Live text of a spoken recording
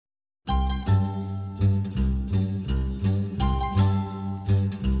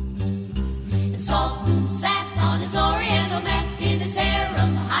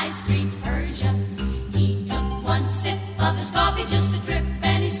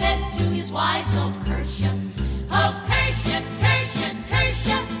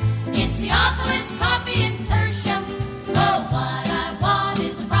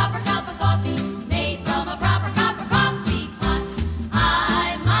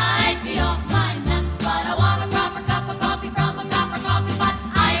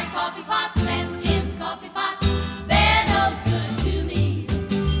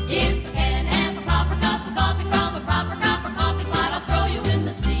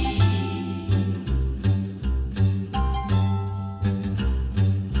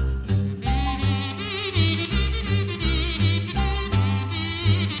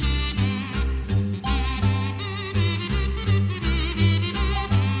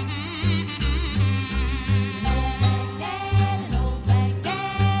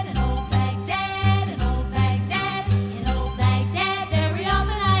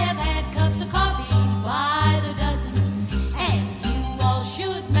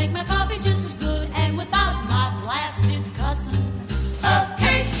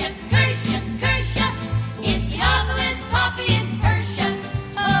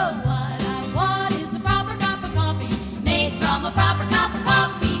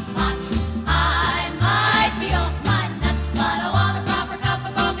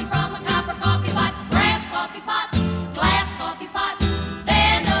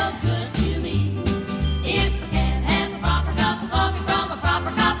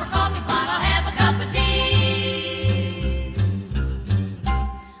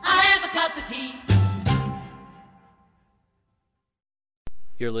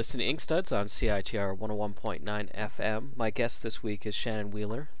You're listening to Ink Studs on CITR 101.9 FM. My guest this week is Shannon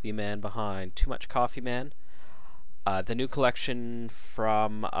Wheeler, the man behind Too Much Coffee Man. The new collection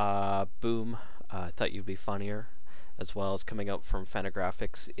from Boom, Thought You'd Be Funnier, as well as coming out from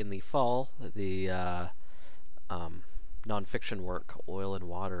Fantagraphics in the fall, the nonfiction work, Oil and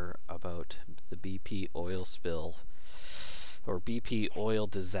Water, about the BP oil spill, or BP oil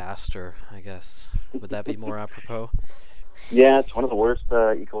disaster, I guess. Would that be more apropos? Yeah, it's one of the worst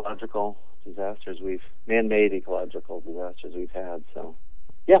ecological disasters man-made ecological disasters we've had. So,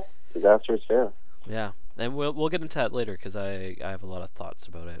 yeah, disaster is fair. Yeah, and we'll get into that later because I have a lot of thoughts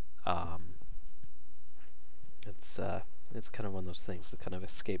about it. It's kind of one of those things that kind of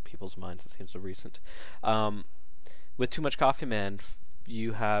escape people's minds. It seems so recent. With Too Much Coffee Man,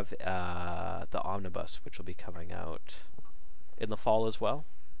 you have the omnibus, which will be coming out in the fall as well.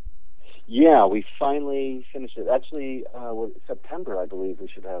 Yeah, we finally finished it. Actually, September, I believe we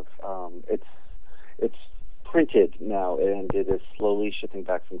should have. It's printed now, and it is slowly shipping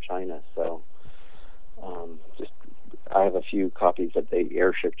back from China. So, I have a few copies that they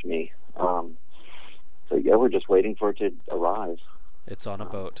airshipped me. So yeah, we're just waiting for it to arrive. It's on a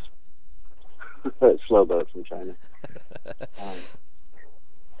boat. Slow boat from China.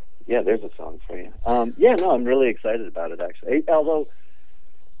 Yeah, there's a song for you. Yeah, no, I'm really excited about it, actually. Although,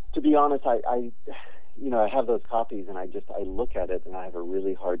 to be honest, I have those copies, and I look at it, and I have a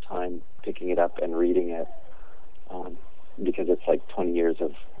really hard time picking it up and reading it, because it's like 20 years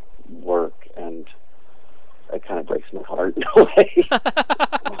of work, and it kind of breaks my heart in a way.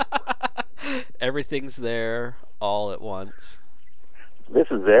 Everything's there all at once.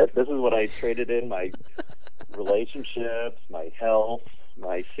 This is it. This is what I traded in: my relationships, my health,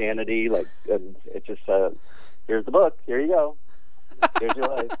 my sanity. Like, and it just here's the book. Here you go. Here's your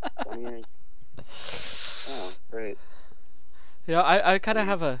life. 20 years. Oh, great. You know, I kind of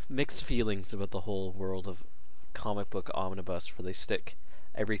have mixed feelings about the whole world of comic book omnibus, where they stick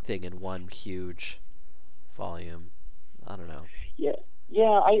everything in one huge volume. I don't know. Yeah.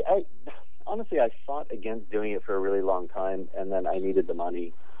 I honestly, I fought against doing it for a really long time, and then I needed the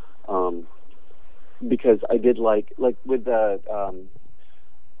money, because I did like with the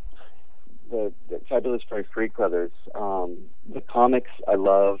Fabulous Freak Brothers, the comics I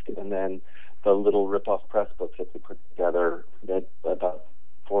loved, and then the little rip-off press books that they put together, that about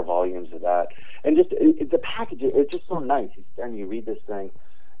 4 volumes of that, and just the package, it's just so nice. And you read this thing,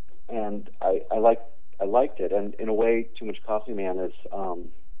 and I liked it, and in a way, Too Much Coffee Man is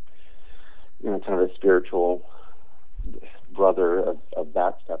kind of a spiritual brother of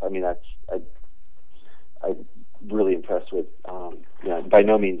that stuff. I mean, I'm really impressed with. By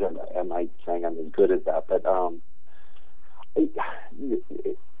no means am I saying I'm as good as that, but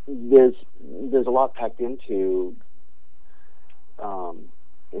there's a lot packed into a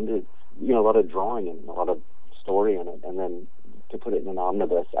lot of drawing and a lot of story in it, and then to put it in an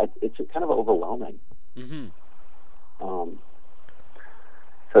omnibus, it's kind of overwhelming. Mm-hmm.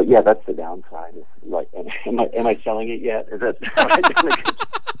 So yeah, that's the downside. Is like, am I selling it yet? Is that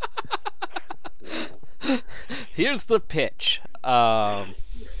right? Here's the pitch.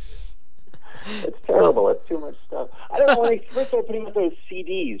 It's terrible. It's too much stuff. I don't know, when they first started putting out those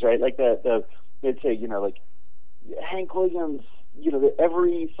CDs, right? Like they'd say, like Hank Williams,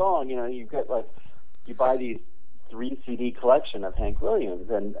 every song, you've got you buy these 3 CD collection of Hank Williams,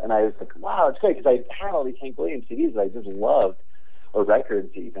 and I was like, wow, it's great, because I had all these Hank Williams CDs that I just loved, or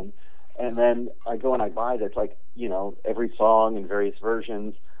records even, and then I go and I buy that's every song in various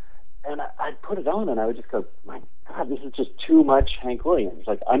versions, and I'd put it on, and I would just go, my God, this is just too much Hank Williams.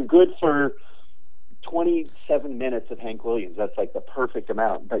 Like, I'm good for 27 minutes of Hank Williams. That's like the perfect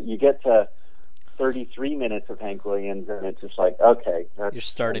amount. But you get to 33 minutes of Hank Williams, and it's just like, okay, that's You're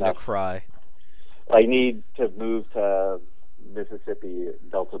starting enough. to cry. I need to move to Mississippi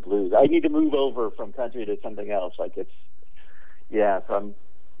Delta Blues. I need to move over from country to something else. Like, it's, yeah, so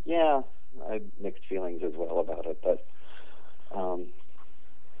I have mixed feelings as well about it, but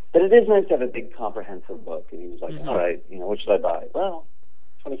it is nice to have a big comprehensive book. And he was like, all right, what should I buy? Well,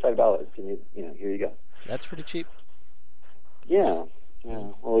 $25. Here you go. That's pretty cheap. Yeah.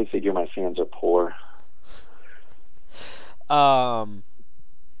 Well, we figure my fans are poor.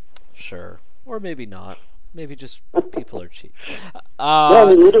 Sure. Or maybe not. Maybe just people are cheap. I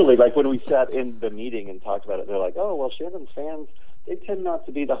mean, literally, like when we sat in the meeting and talked about it, they're like, oh, well, Shannon's fans, they tend not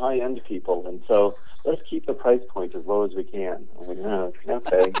to be the high-end people, and so let's keep the price point as low as we can. I'm like, oh,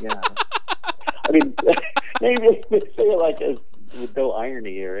 okay, yeah. I mean, maybe they say it like with no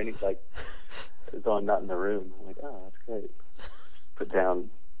irony or anything, like as though I'm not in the room. I'm like, oh, that's great. Put down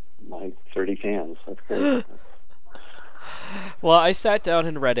my 30 fans. That's great. Well, I sat down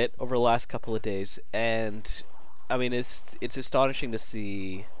and read it over the last couple of days, and I mean, it's astonishing to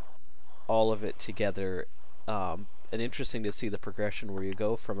see all of it together, and interesting to see the progression where you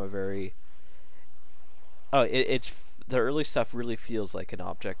go from a very it's the early stuff really feels like an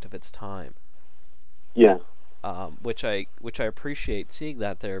object of its time, Yeah. which I appreciate seeing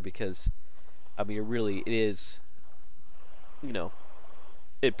that there because I mean it is you know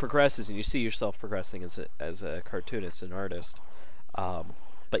it progresses and you see yourself progressing as a cartoonist and artist,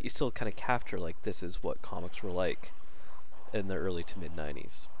 but you still kind of capture like this is what comics were like in the early to mid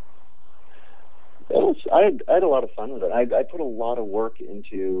 '90s. I had a lot of fun with it. I put a lot of work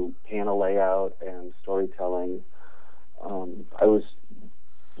into panel layout and storytelling. I was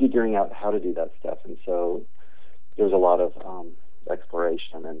figuring out how to do that stuff, and so there was a lot of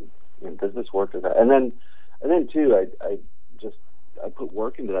exploration and does this work or that? And then too, I put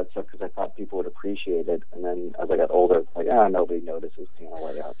work into that stuff because I thought people would appreciate it. And then as I got older, it's like nobody notices panel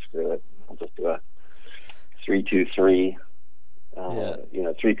layout. Screw it. I'll just do a 3-2-3.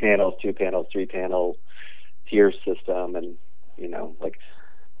 3 panels, 2 panels, 3 panels tier system, and like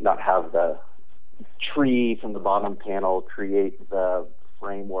not have the tree from the bottom panel create the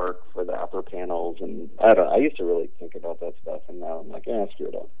framework for the upper panels. And I used to really think about that stuff, and now I'm like, screw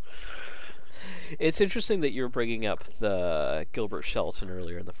it up. It's interesting that you're bringing up the Gilbert Shelton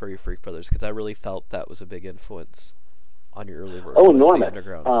earlier in the Furry Freak Brothers, because I really felt that was a big influence on your early work. Enormous. The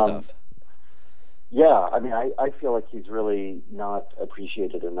underground stuff. Yeah, I mean, I feel like he's really not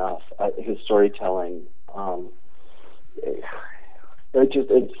appreciated enough. His storytelling, it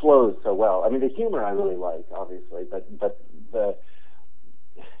flows so well. I mean, the humor I really like, obviously, but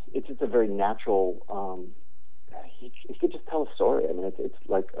it's just a very natural. He could just tell a story. I mean, it's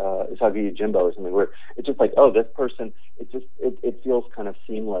like Usagi Jimbo or something where it's just like, this person. It feels kind of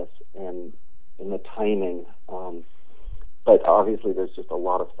seamless in the timing. But obviously, there's just a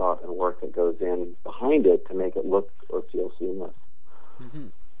lot of thought and work that goes in behind it to make it look or feel seamless. Mm-hmm.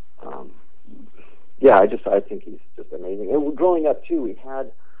 I think he's just amazing. And growing up too, we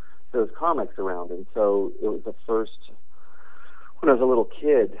had those comics around, and so it was the first when I was a little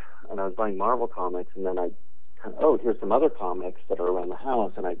kid, and I was buying Marvel comics, and then I kind of, here's some other comics that are around the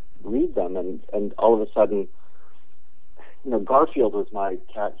house, and I read them, and all of a sudden, Garfield was my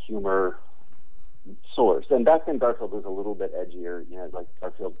cat humor source. And back then Garfield was a little bit edgier, like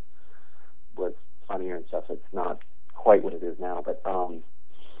Garfield was funnier and stuff. It's not quite what it is now, but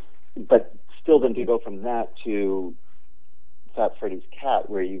still then to go from that to Fat Freddy's Cat,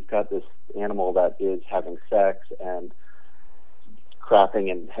 where you've got this animal that is having sex and crapping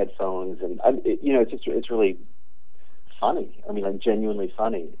in headphones, and it's really funny. I mean, like genuinely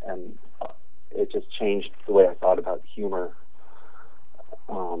funny, and it just changed the way I thought about humor.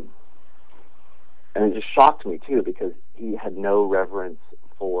 And it just shocked me too, because he had no reverence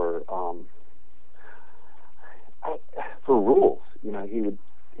for rules.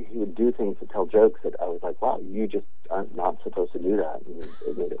 He would do things to tell jokes that I was like, wow, you just are not supposed to do that. And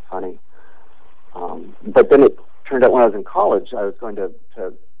it made it funny. But then it turned out when I was in college, I was going to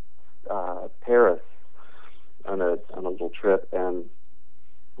Paris on a little trip, and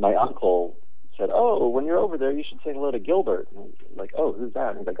my uncle said, when you're over there, you should say hello to Gilbert. And I was like, who's that?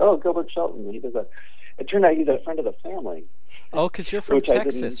 And he's like, Gilbert Shelton. He does that. It turned out he's a friend of the family. Oh, because you're from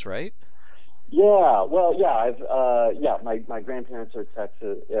Texas, right? Yeah. Well, yeah. My grandparents are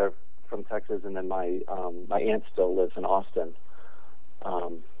from Texas, and then my aunt still lives in Austin.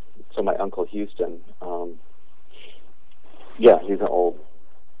 So my uncle Houston, he's an old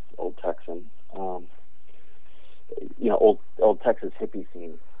Texan. Old Texas hippie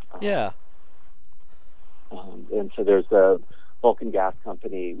scene. Yeah. And so there's the Vulcan Gas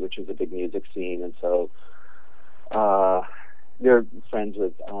Company, which is a big music scene, and so they're friends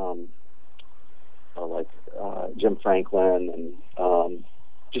with Jim Franklin and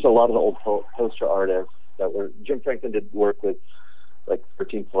just a lot of the old poster artists that were. Jim Franklin did work with like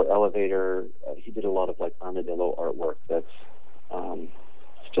 13th Floor Elevator. He did a lot of like armadillo artwork that's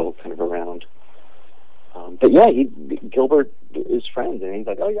still kind of around. But yeah, Gilbert is friends, and he's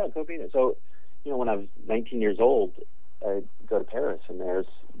like, go be there. So, when I was 19 years old, I'd go to Paris, and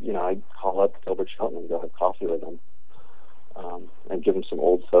I'd call up Gilbert Shelton and go have coffee with him, and give him some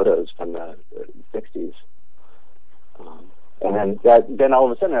old photos from the 60s. And then all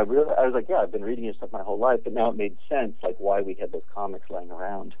of a sudden I was like, I've been reading your stuff my whole life, but now it made sense, like why we had those comics laying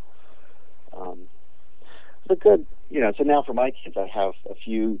around. But good, so now for my kids, I have a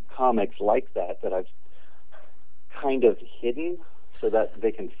few comics like that I've kind of hidden so that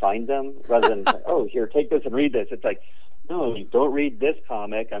they can find them, rather than, here, take this and read this. It's like, no, you don't read this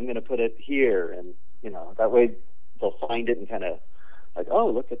comic. I'm going to put it here. And, that way they'll find it and kind of like, oh,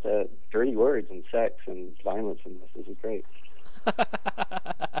 look at the dirty words and sex and violence in this. This is great.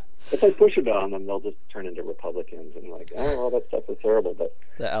 If I push it on them, they'll just turn into Republicans and like, oh, all that stuff is terrible. But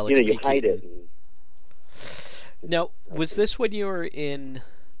The Alex you P. hide Keaton. it. And Now, was this when you were in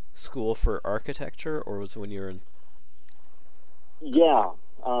school for architecture, or was it when you were in? Yeah,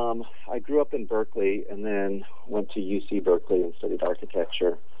 I grew up in Berkeley and then went to UC Berkeley and studied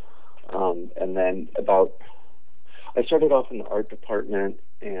architecture. And then I started off in the art department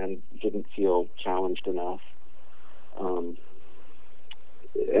and didn't feel challenged enough. And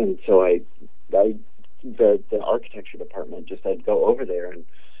so the architecture department, I'd go over there, and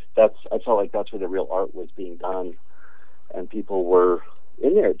I felt like that's where the real art was being done. And people were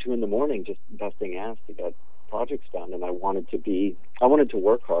in there at 2 a.m. just busting ass to get projects done. And I wanted to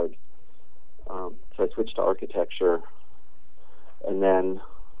work hard. So I switched to architecture, and then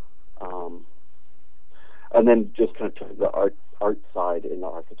just kind of took the art side in the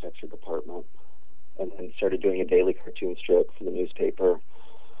architecture department, and then started doing a daily cartoon strip for the newspaper.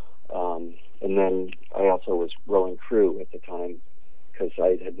 And then I also was rowing crew at the time because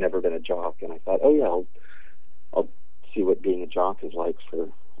I had never been a jock, and I thought, oh yeah, I'll see what being a jock is like for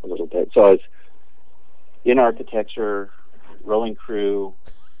a little bit. So I was in architecture, rowing crew,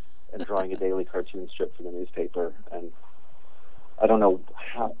 and drawing a daily cartoon strip for the newspaper. And I don't know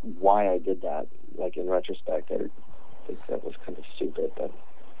why I did that. Like, in retrospect, I think that was kind of stupid, but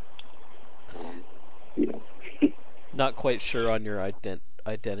you know. Not quite sure on your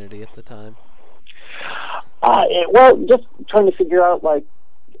identity at the time. Well, just trying to figure out, like,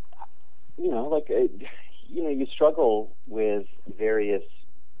 you struggle with various,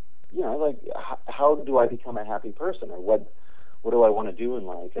 like, how do I become a happy person, or what do I want to do in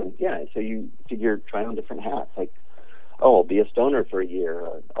life? And yeah, so you figure, try on different hats, like, oh, I'll be a stoner for a year,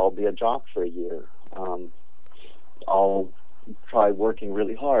 or I'll be a jock for a year. I'll try working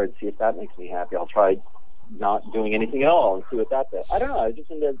really hard, see if that makes me happy. I'll try not doing anything at all and see what that does. I don't know. I was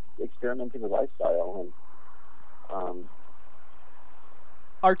just into experimenting with lifestyle. And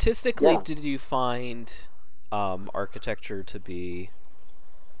artistically, yeah. did you find architecture to be?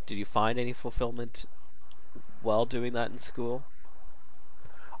 Did you find any fulfillment while doing that in school?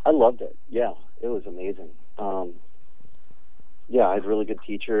 I loved it. Yeah, it was amazing. Yeah, I had really good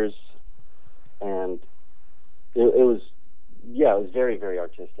teachers, and it was very, very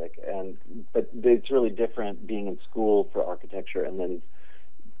artistic. But it's really different being in school for architecture and then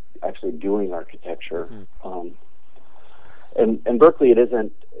actually doing architecture. Mm-hmm. And Berkeley, it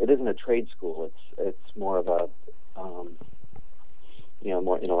isn't a trade school. It's more of a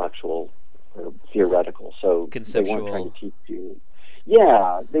more intellectual or theoretical. So conceptual. They weren't trying to teach you.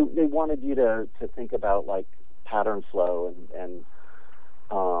 Yeah, they wanted you to think about, like, pattern flow and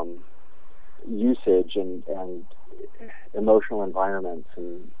usage and emotional environments,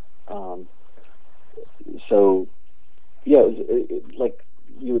 and so yeah, like,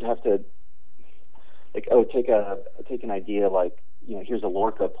 you would have to, like, take an idea, like, here's a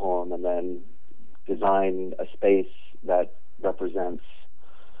Lorca poem, and then design a space that represents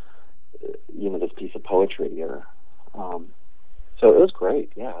this piece of poetry, or so it was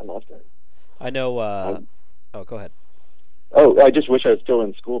great. Yeah, I loved it. I know. Oh, go ahead. Oh, I just wish I was still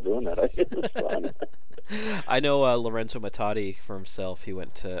in school doing that. It was fun. I know Lorenzo Matati for himself. He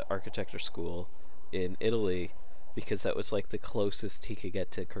went to architecture school in Italy because that was like the closest he could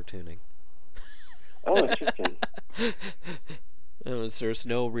get to cartooning. Oh, interesting. There's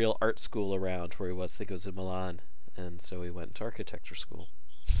no real art school around where he was. I think it was in Milan, and so he went to architecture school.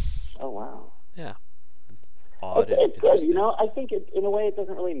 Oh, wow. Yeah. It's odd. It's good. I think in a way it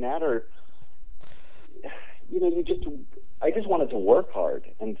doesn't really matter. I just wanted to work hard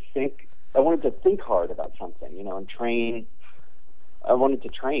and think. I wanted to think hard about something, and train. I wanted to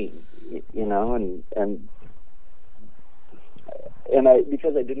train, and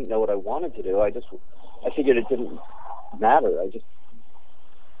because I didn't know what I wanted to do, I figured it didn't matter. I just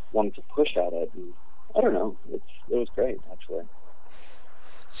wanted to push at it, and I don't know. It was great, actually.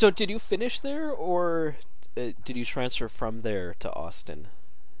 So, did you finish there, or did you transfer from there to Austin?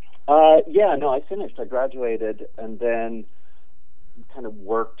 Yeah, no, I finished. I graduated, and then kind of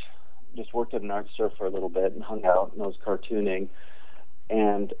worked at an art store for a little bit and hung out, and I was cartooning.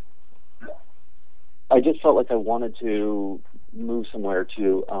 And I just felt like I wanted to move somewhere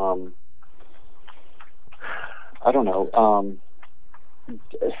to, I don't know,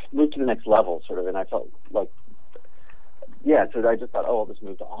 move to the next level, sort of. And I felt like, yeah, so I just thought, oh, I'll just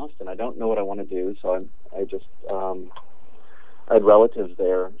move to Austin. I don't know what I want to do, so I just, I had relatives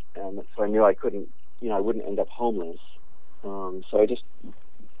there, and so I knew I couldn't, I wouldn't end up homeless. So I just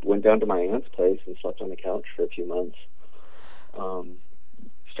went down to my aunt's place and slept on the couch for a few months.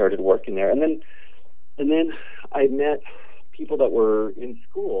 Started working there, and then I met people that were in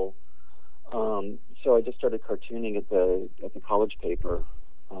school. So I just started cartooning at the college paper,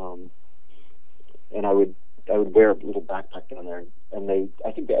 and I would wear a little backpack down there, and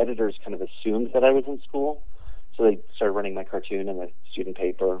I think the editors kind of assumed that I was in school, so they started running my cartoon in the student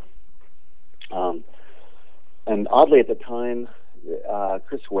paper. And oddly, at the time,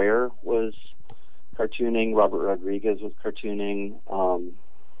 Chris Ware was cartooning, Robert Rodriguez was cartooning,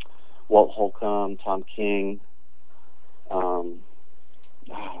 Walt Holcomb, Tom King,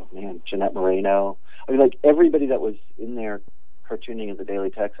 Jeanette Moreno. I mean, like, everybody that was in there cartooning as a Daily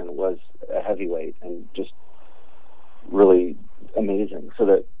Texan was a heavyweight and just really amazing. So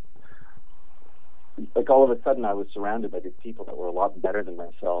that, like, all of a sudden I was surrounded by these people that were a lot better than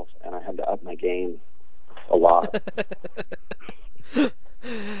myself, and I had to up my game a lot.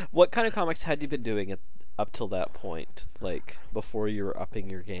 What kind of comics had you been doing up till that point, like before you were upping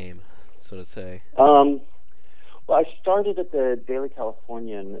your game, so to say? Well, I started at the Daily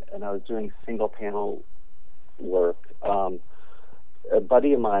Californian, and I was doing single panel work. A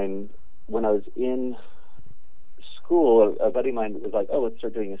buddy of mine, when I was in school, a buddy of mine was like, "Oh, let's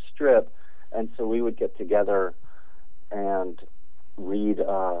start doing a strip," and so we would get together and read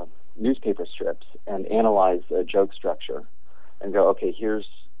newspaper strips and analyze the joke structure and go, okay, here's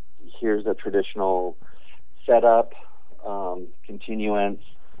a traditional setup, continuance,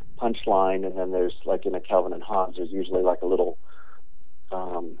 punchline, and then there's, like in a Calvin and Hobbes, there's usually like a little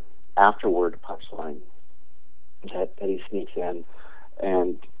afterward punchline that he sneaks in,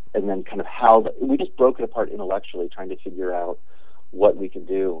 and then kind of how we just broke it apart intellectually, trying to figure out what we could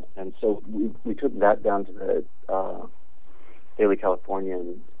do. And so we took that down to the Daily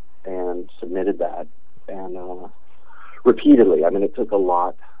Californian and submitted that, and repeatedly. I mean, it took a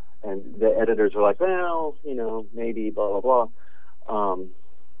lot, and the editors were like, well, maybe, blah, blah, blah.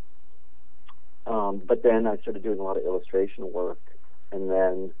 But then I started doing a lot of illustration work, and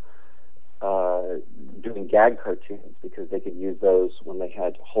then doing gag cartoons, because they could use those when they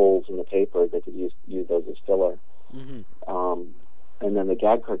had holes in the paper. They could use those as filler. Mm-hmm. And then the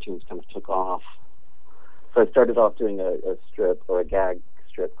gag cartoons kind of took off. So I started off doing a strip, or a gag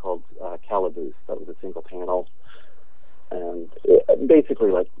strip, called Calaboose. That was a single panel, and basically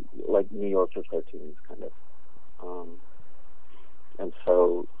like New Yorker cartoons, kind of. And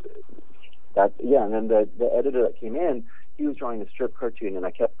so that, and then the editor that came in, he was drawing a strip cartoon, and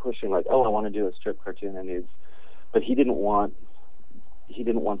I kept pushing, like, oh, I want to do a strip cartoon, but he didn't want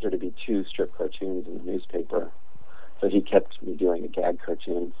there to be two strip cartoons in the newspaper, so he kept me doing a gag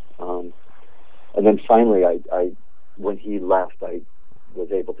cartoon. And then finally, I when he left, I was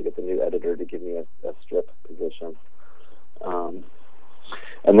able to get the new editor to give me a strip position.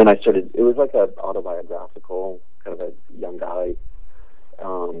 And then I started, it was like an autobiographical, kind of a young guy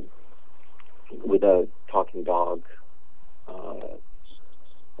with a talking dog,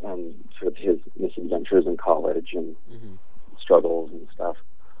 and sort of his misadventures in college and struggles and stuff.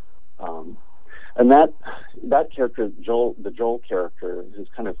 And that character, the Joel character, who's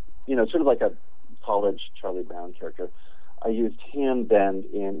kind of, sort of like a college Charlie Brown character, I used him then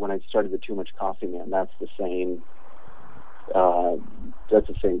when I started the Too Much Coffee Man. That's the same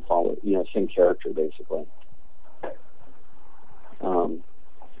same character, basically.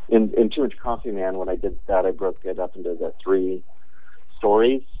 In Too Much Coffee Man, when I did that, I broke it up into the 3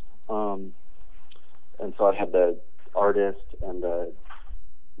 stories. And so I had the artist and the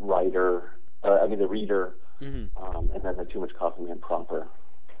writer, the reader, and then the Too Much Coffee Man proper.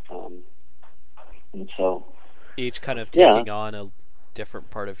 And so each kind of taking on a different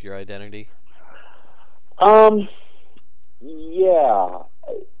part of your identity. Yeah,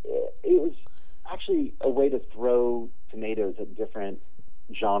 it was actually a way to throw tomatoes at different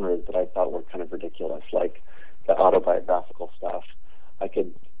genres that I thought were kind of ridiculous, like the autobiographical stuff.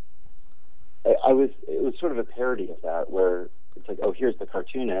 It was sort of a parody of that, where it's like, oh, here's the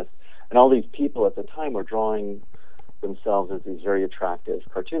cartoonist, and all these people at the time were drawing themselves as these very attractive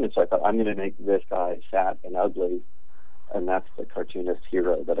cartoonists. So I thought, I'm going to make this guy fat and ugly, and that's the cartoonist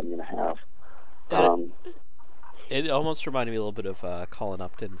hero that I'm going to have. It almost reminded me a little bit of Colin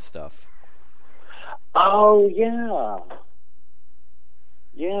Upton stuff. Oh, yeah.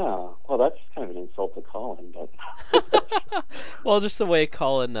 Yeah. Well, that's kind of an insult to Colin, but... Well, just the way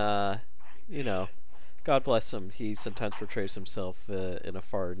Colin, God bless him, he sometimes portrays himself in a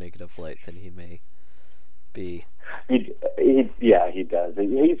far negative light than he may be. He does.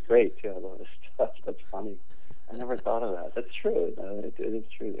 He's great, too. I love his stuff. That's funny. I never thought of that. That's true. It is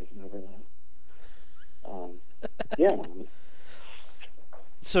true. There's never that. Yeah.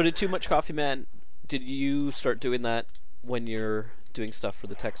 So did Too Much Coffee Man? Did you start doing that when you're doing stuff for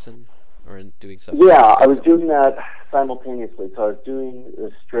the Texan, or doing stuff for Yeah, the I was CSO? doing that simultaneously. So I was doing a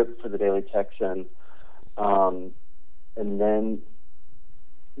strip for the Daily Texan, and then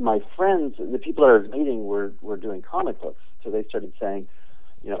my friends, the people that I was meeting, were doing comic books. So they started saying,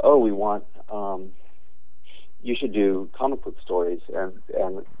 oh, we want, you should do comic book stories.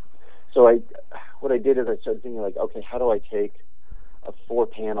 And so what I did is I started thinking like, okay, how do I take a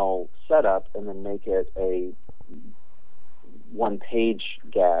 4-panel setup and then make it a 1-page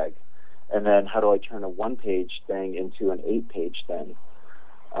gag? And then how do I turn a 1-page thing into an 8-page thing?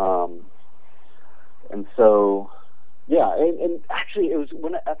 And so, yeah, and actually it was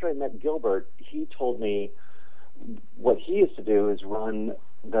after I met Gilbert, he told me what he used to do is run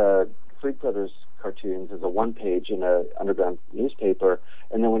the Freak Brothers cartoons as a 1-page in a underground newspaper,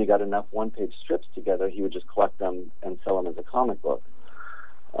 and then when he got enough 1-page strips together, he would just collect them and sell them as a comic book.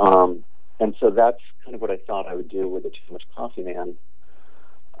 And so that's kind of what I thought I would do with the Too Much Coffee Man.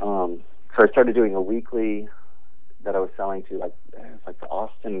 So I started doing a weekly that I was selling to like the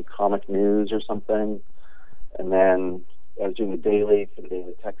Austin Comic News or something, and then I was doing the daily for the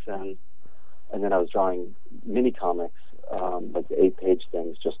Daily Texan, and then I was drawing mini comics, like the 8-page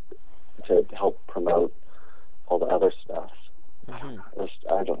things, just to help promote all the other stuff. Mm-hmm.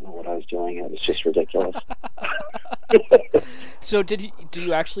 I don't know what I was doing. It was just ridiculous. So do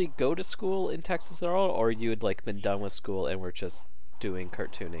you actually go to school in Texas at all, or you had like been done with school and were just doing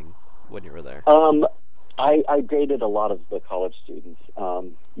cartooning when you were there? I dated a lot of the college students.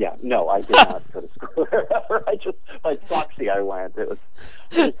 Yeah, no, I did not go to school. I just, by proxy, I went. I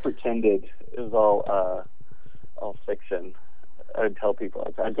just pretended. It was all fiction. I'd tell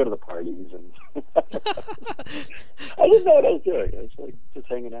people I'd go to the parties, and I didn't know what I was doing. I was like just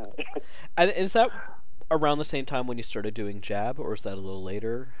hanging out. And is that around the same time when you started doing Jab, or is that a little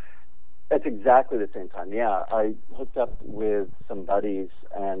later? That's exactly the same time. Yeah, I hooked up with some buddies,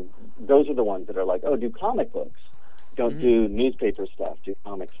 and those are the ones that are like, "Oh, do comic books. Don't do newspaper stuff. Do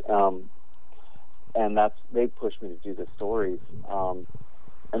comics." And they pushed me to do the stories.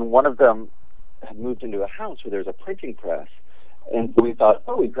 And one of them had moved into a house where there's a printing press, and we thought,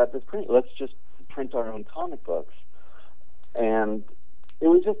 "Oh, we've got this print. Let's just print our own comic books." And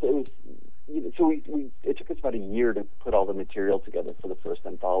it took us about a year to put all the material together for the first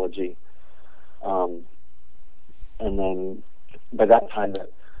anthology. And then by that time,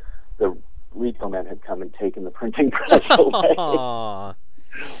 the Rico man had come and taken the printing press away.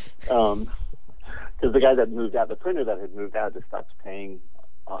 Because the guy that moved out, the printer that had moved out, just stopped paying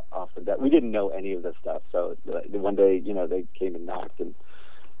off the debt. We didn't know any of this stuff, so one day, they came and knocked, and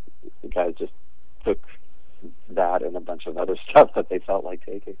the guy just took that and a bunch of other stuff that they felt like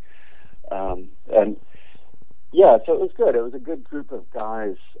taking. And yeah, so it was good. It was a good group of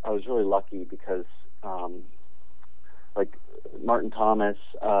guys. I was really lucky because, like Martin Thomas,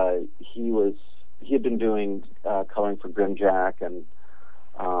 he had been doing coloring for Grimjack, and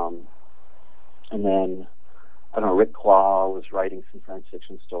then I don't know, Rick Claw was writing some science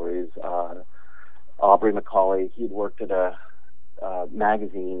fiction stories. Aubrey Macaulay, he had worked at a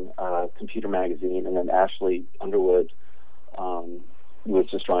magazine, computer magazine, and then Ashley Underwood was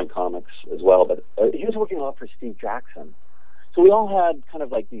just drawing comics as well. But he was working a lot for Steve Jackson. So we all had kind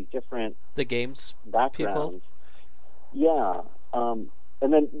of like these different The games backgrounds. people? Yeah.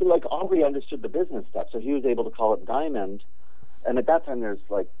 And then like Aubrey understood the business stuff, so he was able to call it Diamond. And at that time there's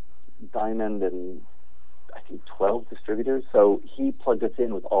like Diamond and I think 12 distributors. So he plugged us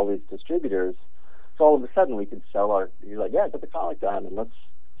in with all these distributors. So all of a sudden we could sell he's like, yeah, get the comic done and let's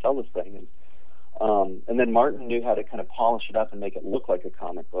sell this thing. And then Martin knew how to kind of polish it up and make it look like a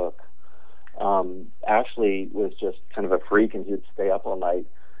comic book. Ashley was just kind of a freak, and he would stay up all night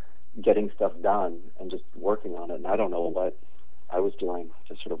getting stuff done and just working on it. And I don't know what I was doing,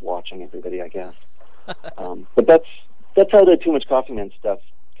 just sort of watching everybody, I guess. But that's how the Too Much Coffee Man stuff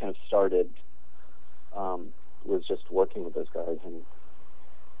kind of started. Was just working with those guys, and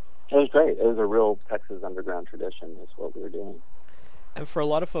it was great. It was a real Texas underground tradition. Is what we were doing. And for a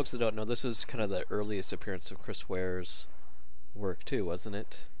lot of folks that don't know, this was kind of the earliest appearance of Chris Ware's work too, wasn't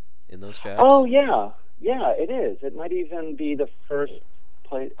it? In those Jabs? Oh yeah, it is. It might even be the first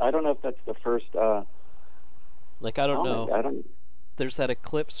place. I don't know if that's the first. Like I don't know. I don't. There's that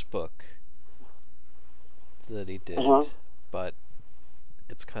Eclipse book that he did, but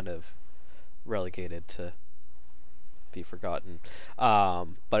it's kind of relegated to be forgotten.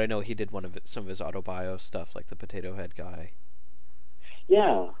 But I know he did some of his autobio stuff, like the Potato Head guy.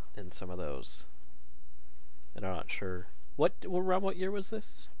 Yeah. And some of those. And I'm not sure. Around what year was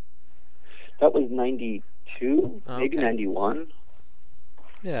this? That was 92, maybe 91.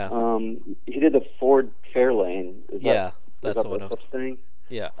 Yeah. He did the Ford Fairlane. Yeah, is that's that the one the I was. such thing?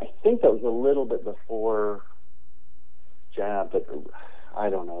 Yeah. I think that was a little bit before Jab, but I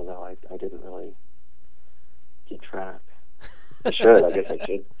don't know though. I didn't really keep track. I should. I guess I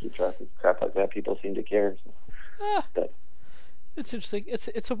should keep track of crap like that. People seem to care. So. Ah, But it's interesting.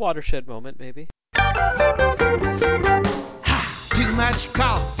 It's a watershed moment, maybe. Too much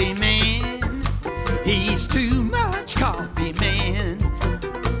coffee, man. He's too much coffee, man.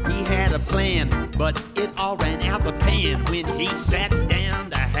 He had a plan, but it all ran out the pan when he sat down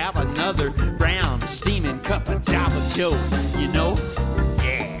to have another brown steaming cup of Java Joe. You know,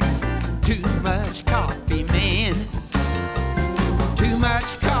 yeah. Too much coffee, man. Too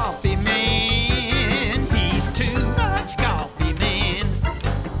much coffee, man. He's too much coffee, man.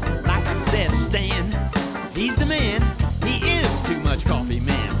 Like I said, Stan, he's the man. He is too much coffee,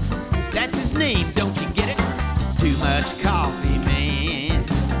 man. That's his name, don't you get it? Too much coffee, man.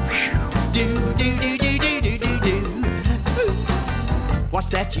 Do, do, do, do, do, do, do, do. What's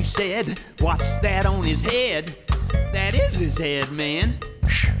that you said? What's that on his head? That is his head, man.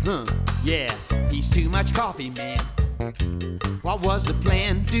 Huh, yeah, he's too much coffee, man. What was the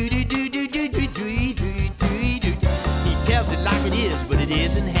plan? Do, do, do, do, do, do, do, do, do, do. He tells it like it is, but it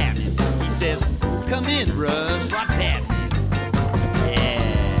isn't happening. He says, come in, Russ, what's happening?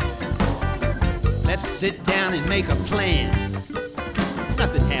 Yeah. Let's sit down and make a plan.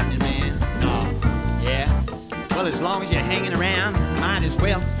 Nothing happening, man. No. Yeah. Well, as long as you're hanging around, might as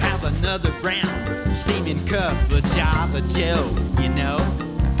well have another brown steaming cup of Java Joe, you know?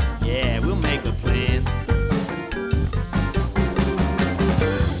 Yeah, we'll make a plan.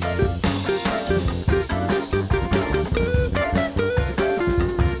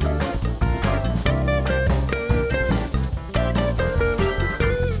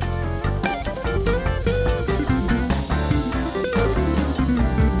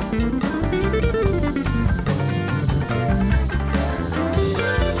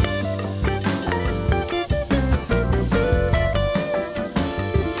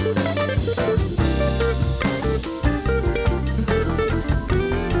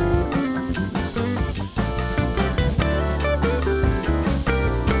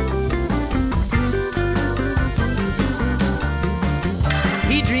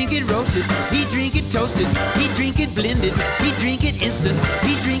 He drink it toasted, he drink it blended, he drink it instant,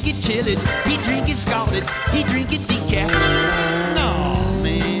 he drink it chilled, he drink it scalded, he drink it decaf. No,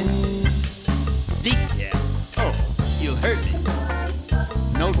 man. Decaf? Oh, you heard me.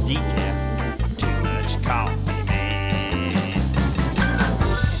 No decaf. Too much coffee, man.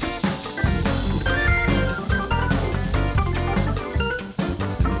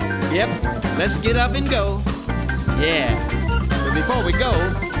 Yep, let's get up and go. Yeah, but before we go,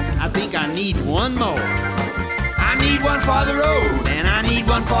 I think I need one more. I need one for the road, and I need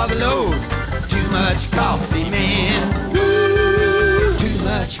one for the load. Too much coffee, man. Ooh, too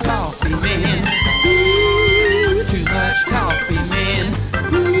much coffee, man. Ooh, too much coffee, man.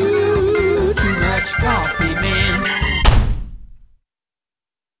 Ooh, too much coffee, man.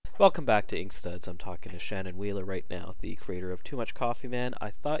 Welcome back to Ink Studs. I'm talking to Shannon Wheeler right now, the creator of Too Much Coffee Man. I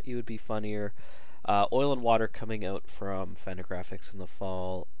thought you would be funnier. Oil and Water coming out from Fantagraphics in the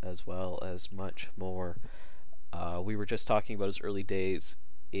fall, as well as much more. We were just talking about his early days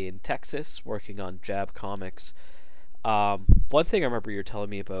in Texas, working on Jab Comics. One thing I remember you were telling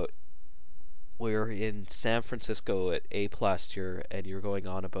me about, we were in San Francisco at A+ year, and you were going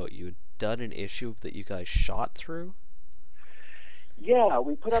on about you had done an issue that you guys shot through? yeah,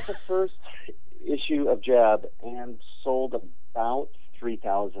 we put out the first issue of Jab and sold about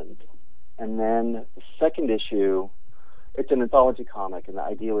 3,000. And then the second issue, it's an anthology comic, and the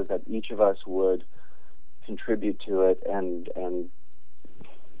idea was that each of us would contribute to it and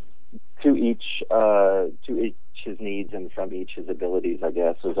to each his needs and from each his abilities, I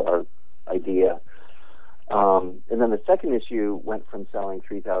guess, was our idea. And then the second issue went from selling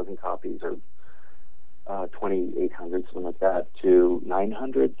 3,000 copies or 2,800, something like that, to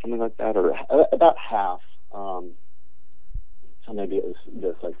 900, something like that, or about half. So maybe it was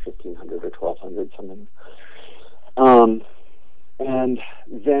just like 1,500 or 1,200, something. And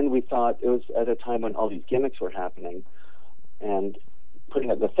then we thought, it was at a time when all these gimmicks were happening, and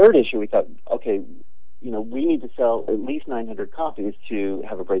putting out the third issue, we thought, okay, we need to sell at least 900 copies to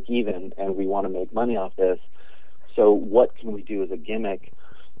have a break even, and we want to make money off this. So what can we do as a gimmick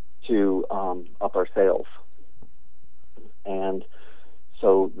to up our sales? And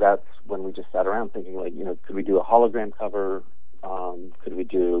so that's when we just sat around thinking, like, could we do a hologram cover? Could we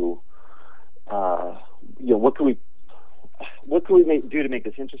do, what could we do to make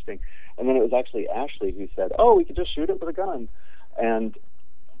this interesting? And then it was actually Ashley who said, "Oh, we could just shoot it with a gun." And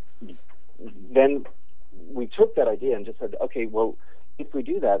then we took that idea and just said, okay, well, if we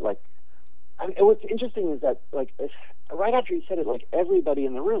do that, like, and what's interesting is that, like, right after he said it, like, everybody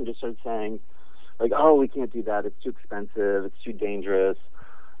in the room just started saying, like, oh, we can't do that. It's too expensive. It's too dangerous.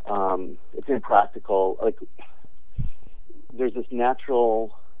 It's impractical. Like, there's this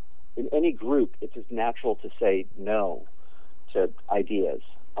natural, in any group, it's just natural to say no to ideas.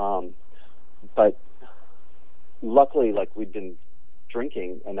 But luckily, like, we'd been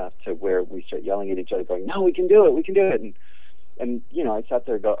drinking enough to where we start yelling at each other, going, no, we can do it. We can do it. And you know, I sat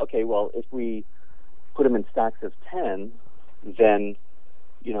there and go, okay, well, if we put them in stacks of 10, then,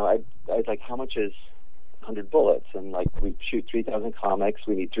 you know, I'd like, how much is 100 bullets? And like, we shoot 3,000 comics.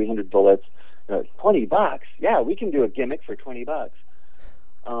 We need 300 bullets. $20. Yeah, we can do a gimmick for $20.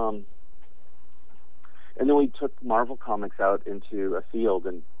 And then we took Marvel Comics out into a field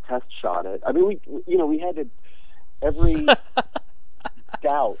and test shot it. I mean, we had to, every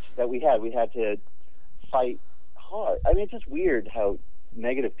doubt that we had to fight hard. I mean, it's just weird how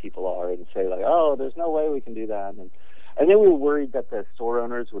negative people are and say, like, oh, there's no way we can do that. And then we were worried that the store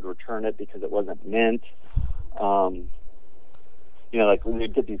owners would return it because it wasn't mint. You know, like,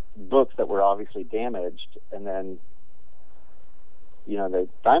 we'd get these books that were obviously damaged, and then, you know, the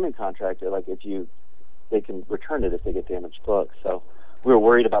Diamond contractor, like, they can return it if they get damaged books. So we were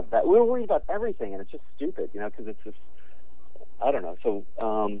worried about that. We were worried about everything, and it's just stupid, you know, because it's just, I don't know. So,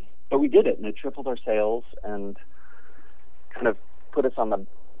 but we did it, and it tripled our sales and kind of put us on the,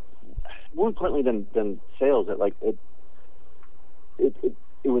 more importantly than sales, it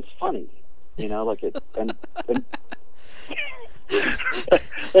was funny, you know, like it, and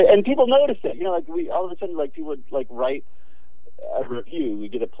and people noticed it, you know, like, we all of a sudden, like, people would, like, write a review. We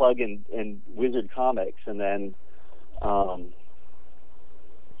did a plug in Wizard Comics, and then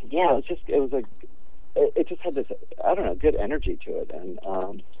yeah, it just had this, I don't know, good energy to it, and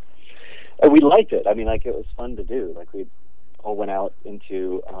we liked it. I mean, like, it was fun to do. Like, we all went out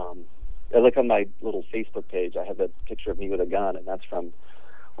into like, on my little Facebook page, I have a picture of me with a gun, and that's from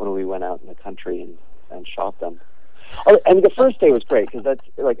when we went out in the country and shot them. Oh, and the first day was great because that's,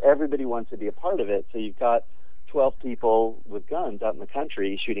 like, everybody wants to be a part of it. So you've got 12 people with guns out in the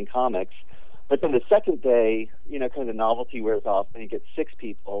country shooting comics. But then the second day, you know, kind of the novelty wears off, and you get 6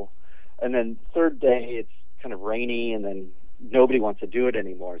 people. And then third day, it's kind of rainy, and then nobody wants to do it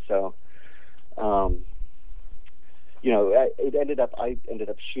anymore. So, you know, I ended up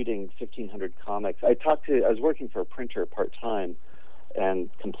shooting 1,500 comics. I was working for a printer part-time, and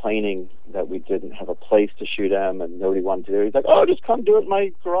complaining that we didn't have a place to shoot them and nobody wanted to do it. He's like, oh, just come do it in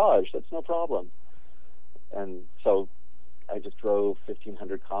my garage. That's no problem. And so I just drove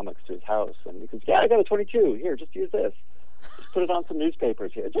 1,500 comics to his house, and he goes, yeah, I got a 22. Here, just use this. Just put it on some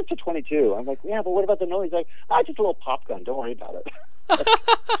newspapers here. Just a 22. I'm like, yeah, but what about the noise? He's like, just a little pop gun. Don't worry about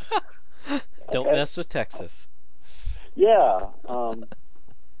it. Don't mess with Texas. Yeah.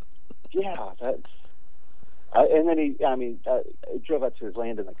 Yeah, that's... and then I drove out to his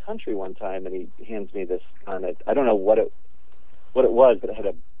land in the country one time, and he hands me this gun. I don't know what it was, but it had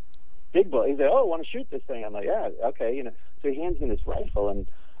a big bullet. He said, "Oh, I want to shoot this thing." I'm like, "Yeah, okay." You know, so he hands me this rifle, and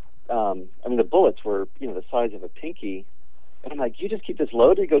I mean, the bullets were, you know, the size of a pinky, and I'm like, "You just keep this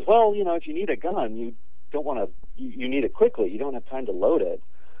loaded?" He goes, "Well, you know, if you need a gun, you don't want to. You need it quickly. You don't have time to load it."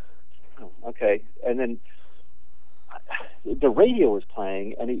 Oh, okay, and then the radio was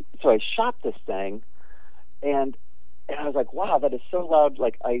playing, and so I shot this thing. And I was like, wow, that is so loud.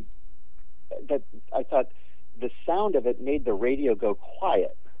 Like, I thought the sound of it made the radio go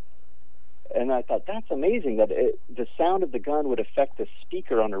quiet. And I thought, that's amazing that the sound of the gun would affect the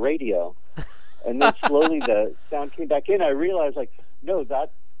speaker on the radio. And then slowly the sound came back in. I realized, like, no,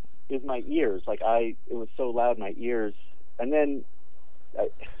 that is my ears. Like, it was so loud, my ears. And then,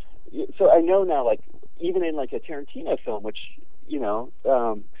 so I know now, like, even in, like, a Tarantino film, which, you know,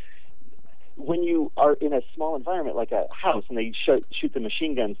 when you are in a small environment like a house and they shoot the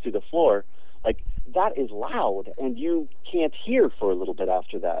machine guns through the floor, like, that is loud, and you can't hear for a little bit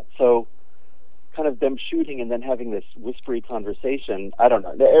after that. So kind of them shooting and then having this whispery conversation, I don't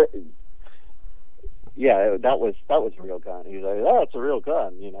know. Yeah, that was a real gun. He was like, oh, it's a real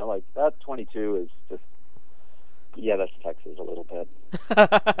gun, you know, like, that 22 is just, yeah, that's Texas a little bit.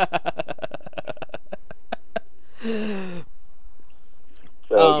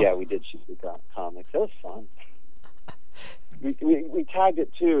 So yeah, we did shoot the comics. It was fun. We tagged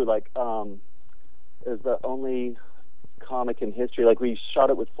it too, like, it was the only comic in history. Like, we shot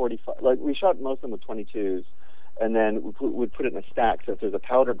it with 45. Like, we shot most of them with 22s, and then we'd put it in a stack. So if there's a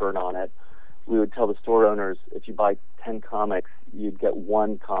powder burn on it, we would tell the store owners, if you buy 10 comics, you'd get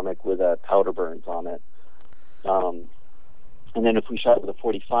one comic with a powder burns on it. And then if we shot with a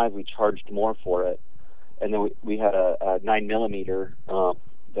 45, we charged more for it. And then we had a 9mm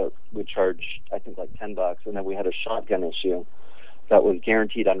that would charge, I think, like $10. And then we had a shotgun issue that was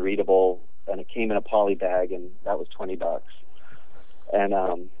guaranteed unreadable, and it came in a poly bag, and that was $20. And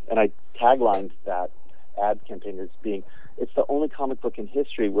I taglined that ad campaign as being, it's the only comic book in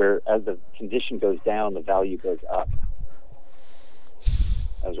history where as the condition goes down, the value goes up.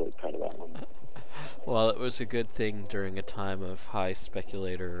 I was really proud of that one. Well, it was a good thing during a time of high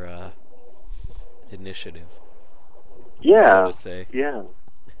speculator initiative. Yeah, so to say. Yeah.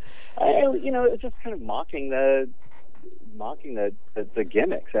 It's just kind of mocking the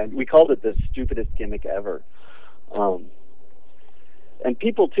gimmicks, and we called it the stupidest gimmick ever. And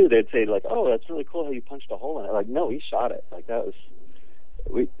people too, they'd say like, "Oh, that's really cool how you punched a hole in it." Like, no, he shot it. Like that was,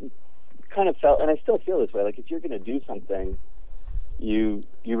 we kind of felt, and I still feel this way. Like if you're going to do something, you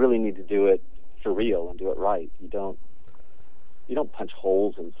really need to do it for real and do it right. You don't punch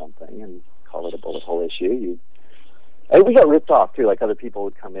holes in something and call it a bullet hole issue. And we got ripped off too. Like other people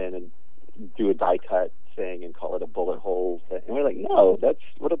would come in and do a die cut thing and call it a bullet hole thing. And we're like, no,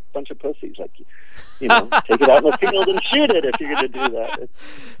 what a bunch of pussies. Like, take it out in the field and shoot it if you're going to do that.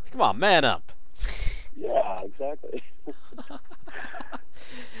 Come on, man up. Yeah, exactly.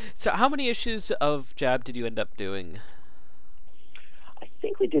 So how many issues of Jab did you end up doing? I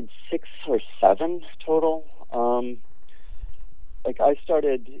think we did 6 or 7 total. I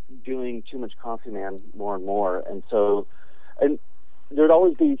started doing Too Much Coffee Man more and more, and there'd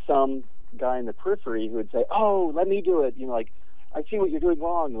always be some guy in the periphery who would say, "Oh, let me do it." I see what you're doing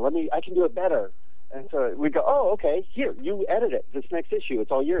wrong. I can do it better. And so we'd go, "Oh, okay, here, you edit it. This next issue,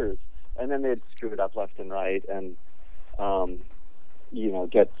 it's all yours." And then they'd screw it up left and right, and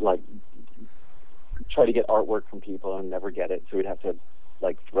try to get artwork from people and never get it. So we'd have to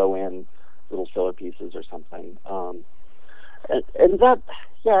throw in little filler pieces or something. And that,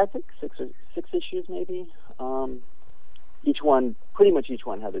 I think 6 issues maybe. Pretty much each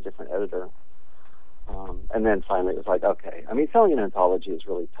one had a different editor. And then finally it was like, okay. I mean, selling an anthology is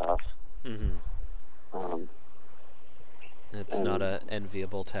really tough. Mm-hmm. It's not an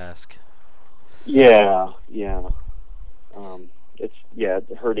enviable task. Yeah. It's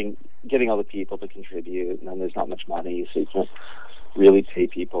hurting getting all the people to contribute, and then there's not much money, so you can't really pay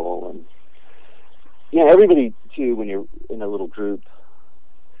people. And everybody too, when you're in a little group,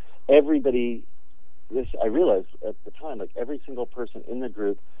 I realized at the time, every single person in the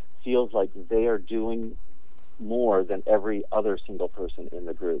group feels like they are doing more than every other single person in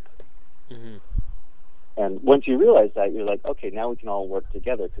the group. Mm-hmm. And once you realize that, you're like, okay, now we can all work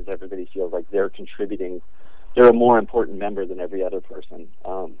together because everybody feels like they're contributing. They're a more important member than every other person.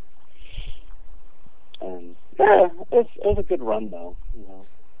 And it was a good run, though.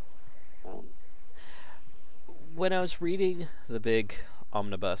 When I was reading the big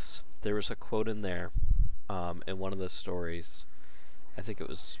omnibus, there was a quote in there, in one of the stories. I think it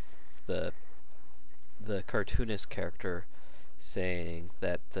was the cartoonist character saying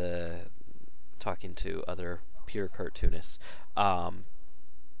that talking to other peer cartoonists, that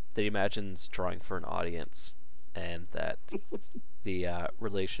he imagines drawing for an audience, and that the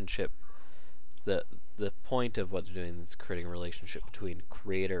relationship, the point of what they're doing is creating a relationship between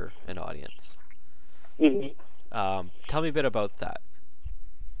creator and audience. Mm-hmm. Tell me a bit about that.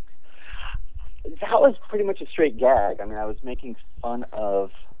 That was pretty much a straight gag. I mean, I was making fun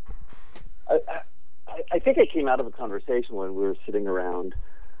of... I think I came out of a conversation when we were sitting around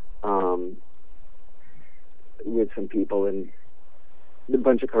with some people, and a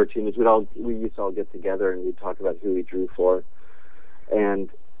bunch of cartoonists. We used to all get together and we'd talk about who we drew for, and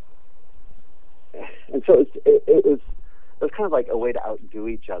so it was kind of like a way to outdo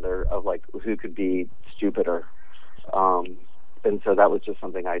each other of who could be stupider. And so that was just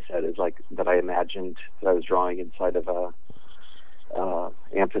something I said is that I imagined that I was drawing inside of a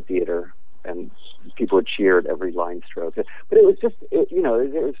amphitheater, and people would cheer at every line stroke. But it was just, it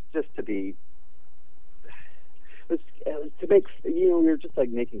was just to be, it was to make, we were just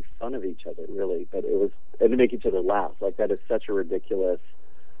making fun of each other, really. But it was, and to make each other laugh. That is such a ridiculous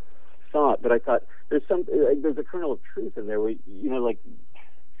thought. But I thought there's a kernel of truth in there where,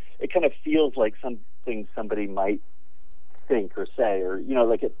 it kind of feels like something somebody might think or say, or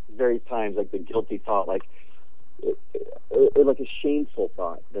at various times, the guilty thought, or a shameful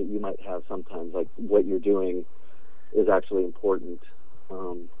thought that you might have sometimes, what you're doing is actually important.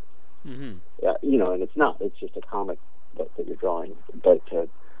 Mm-hmm. Yeah, and it's not. It's just a comic book that you're drawing. But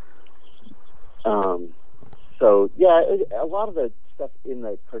so yeah, a lot of the stuff in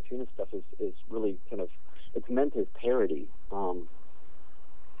the cartoonist stuff is really kind of, it's meant as parody,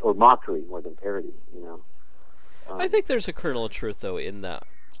 or mockery more than parody. I think there's a kernel of truth, though, in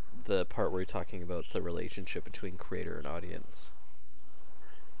the part where you're talking about the relationship between creator and audience.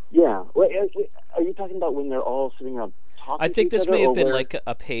 Yeah. Well, are you talking about when they're all sitting around talking? I think to each this other, may have or been where... like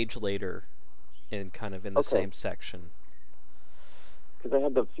a page later, kind of in the same section. Because I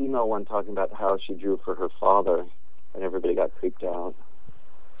had the female one talking about how she drew for her father, and everybody got creeped out.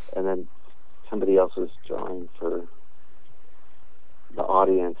 And then somebody else was drawing for the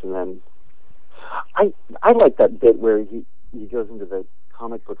audience, and then I like that bit where he goes into the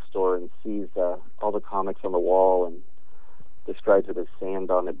comic book store and sees all the comics on the wall and describes it as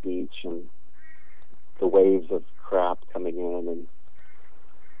sand on a beach and the waves of crap coming in,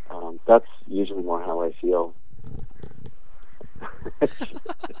 and that's usually more how I feel.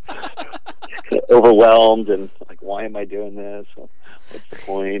 Overwhelmed and like, why am I doing this? What's the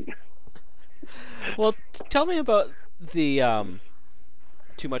point? Well, tell me about the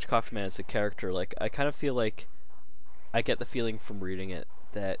Too Much Coffee Man as a character. Like, I kind of feel like I get the feeling from reading it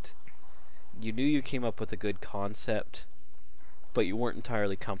that you knew you came up with a good concept, but you weren't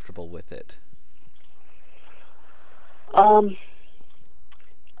entirely comfortable with it.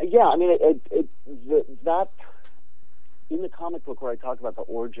 Yeah, I mean, that in the comic book where I talk about the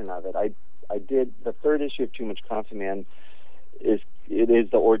origin of it, I did the third issue of Too Much Coffee Man is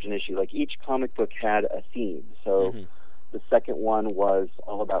the origin issue. Like, each comic book had a theme. So the second one was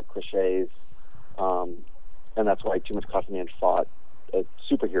all about cliches, and that's why Too Much Coffee Man fought a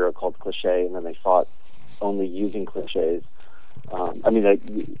superhero called Cliche, and then they fought only using cliches. I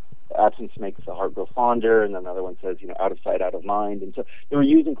mean, absence makes the heart grow fonder, and then another one says, out of sight, out of mind. And so they were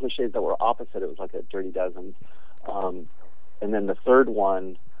using cliches that were opposite. It was like a dirty dozen. And then the third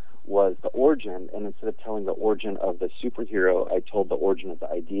one was the origin, and instead of telling the origin of the superhero, I told the origin of the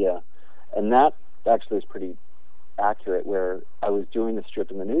idea. And that actually is pretty accurate, where I was doing the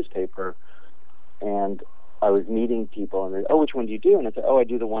strip in the newspaper, and I was meeting people, and they, which one do you do? And I said, I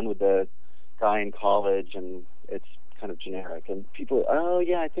do the one with the guy in college, and it's kind of generic. And people,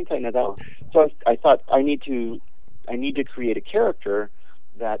 yeah, I think I know that one. So I thought I need to create a character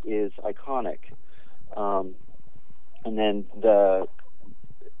that is iconic.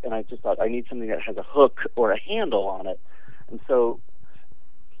 And I just thought I need something that has a hook or a handle on it. And so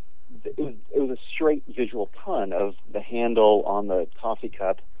it was a straight visual pun of the handle on the coffee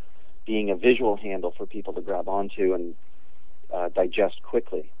cup being a visual handle for people to grab onto and digest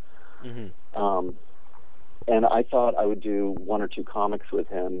quickly. And I thought I would do one or two comics with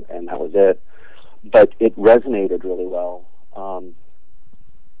him, and that was it. But it resonated really well.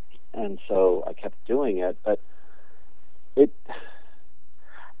 And so I kept doing it. But it's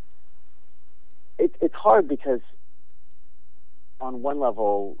hard because on one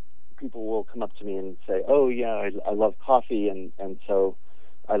level, people will come up to me and say, oh, yeah, I love coffee, and so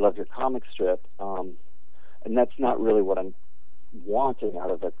I love your comic strip. And that's not really what I'm wanting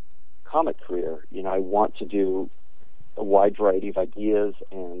out of a comic career. I want to do a wide variety of ideas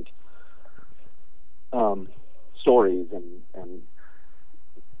and stories, and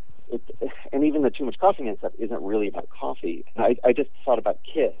even the Too Much Coffee Man stuff isn't really about coffee. And I just thought about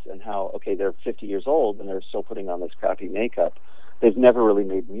Kiss and how, okay, they're 50 years old and they're still putting on this crappy makeup. They've never really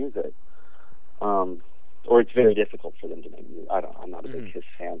made music, or it's very difficult for them to make music. I'm not a big Kiss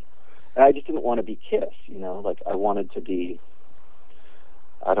fan, and I just didn't want to be Kiss. Like I wanted to be,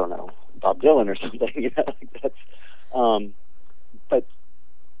 I don't know, Bob Dylan or something. Like that's. But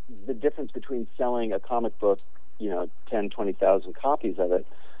the difference between selling a comic book, 10, 20,000 copies of it,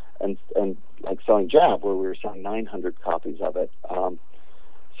 and like selling Jab, where we were selling 900 copies of it.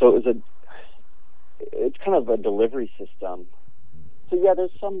 So it's kind of a delivery system. So yeah,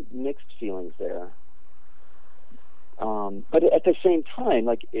 there's some mixed feelings there. But at the same time,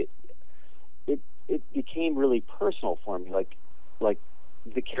 like it became really personal for me. Like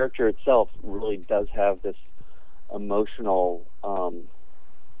the character itself really does have this emotional.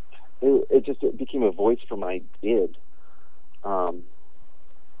 It became a voice for my id,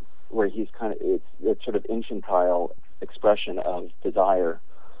 where he's kind of it's sort of infantile expression of desire.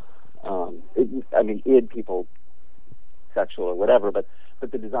 Id, people sexual or whatever, but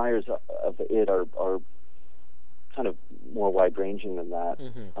the desires of the id are kind of more wide ranging than that.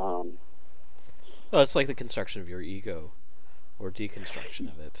 Well, it's like the construction of your ego, or deconstruction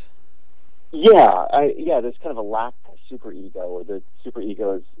of it. Yeah, there's kind of a lack of superego, or the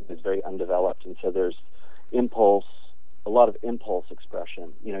superego is very undeveloped, and so there's impulse, a lot of impulse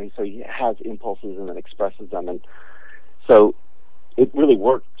expression. So he has impulses and then expresses them, and so it really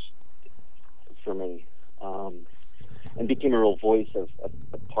worked for me, and became a real voice of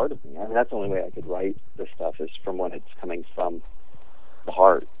a part of me. I mean, that's the only way I could write this stuff, is from when it's coming from the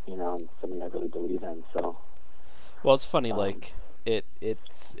heart, and something I really believe in. So. Well, it's funny, like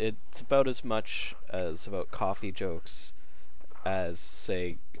it's about as much as about coffee jokes as,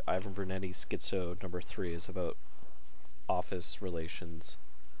 say, Ivan Brunetti's Schizo #3 is about office relations.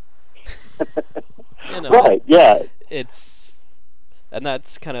 Right, yeah. And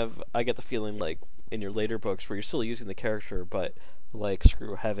that's kind of, I get the feeling, like, in your later books where you're still using the character, but like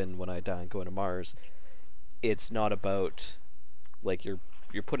Screw Heaven, When I Die, and Going to Mars, it's not about, like, you're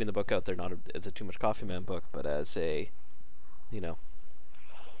putting the book out there not as a Too Much Coffee Man book, but as a,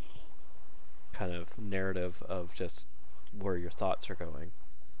 kind of narrative of just where your thoughts are going.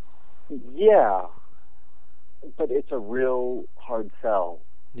 Yeah, but it's a real hard sell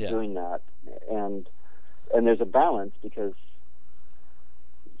doing that, and there's a balance, because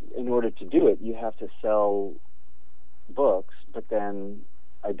in order to do it, you have to sell books, but then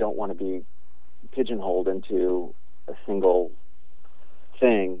I don't want to be pigeonholed into a single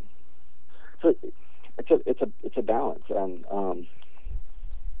thing. So it's a balance, and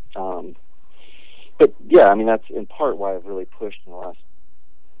but yeah, I mean, that's in part why I've really pushed in the last,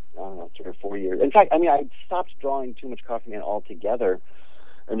 I don't know, 3 or 4 years. In fact, I mean, I stopped drawing Too Much Coffee Man altogether,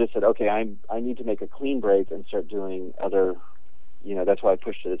 and just said, okay, I need to make a clean break and start doing other. That's why I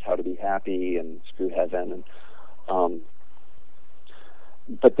pushed it as How to Be Happy and Screw Heaven, and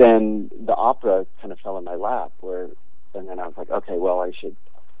but then the opera kind of fell in my lap, and then I was like, okay, well, I should,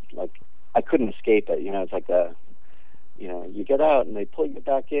 like, I couldn't escape it. It's like you get out and they pull you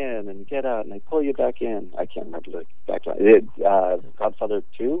back in, and you get out and they pull you back in. I can't remember the back line. Godfather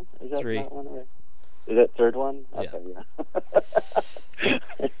 2? Is that 3? That one? Or is that third one? Yeah. Okay,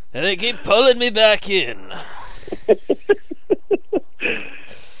 yeah. And they keep pulling me back in.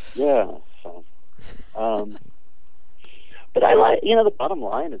 Yeah. So, but I like, the bottom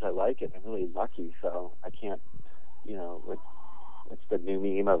line is I like it. I'm really lucky, so I can't, what's the new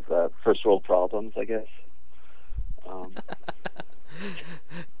meme of first world problems, I guess.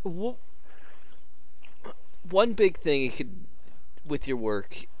 One big thing you could, with your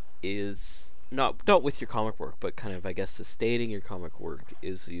work, is not with your comic work, but kind of, I guess, sustaining your comic work,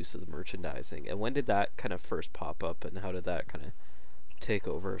 is the use of the merchandising. And when did that kind of first pop up, and how did that kind of take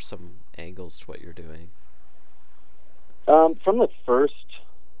over some angles to what you're doing? From the first,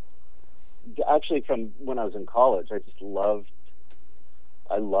 actually from when I was in college, I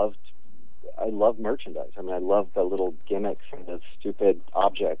loved merchandise. I mean, I loved the little gimmicks and the stupid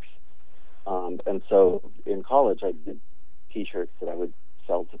objects. And so in college, I did T-shirts that I would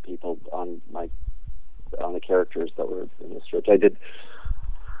sell to people on the characters that were in the strips. I did,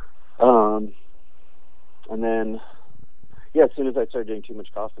 and then, yeah, as soon as I started doing Too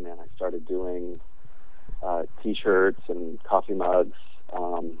Much Coffee Man, I started doing T-shirts and coffee mugs.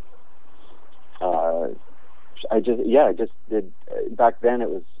 I just did. Back then, it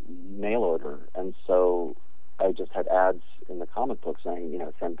was mail order, and so I just had ads in the comic book saying,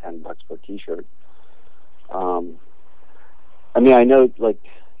 send $10 for a T-shirt. I mean, I know, like,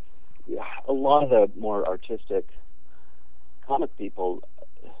 a lot of the more artistic comic people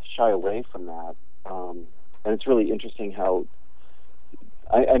shy away from that, and it's really interesting how.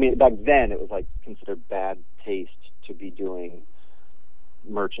 I mean, back then it was like considered bad taste to be doing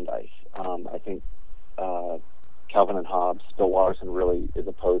merchandise. I think Calvin and Hobbes, Bill Watterson really is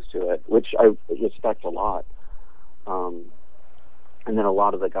opposed to it, which I respect a lot. And then a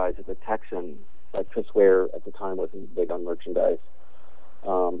lot of the guys at the Texan, like Chris Ware at the time, wasn't big on merchandise.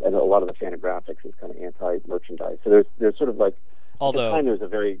 And a lot of the Fantagraphics is kind of anti-merchandise. So there's sort of like, although, at the time there's a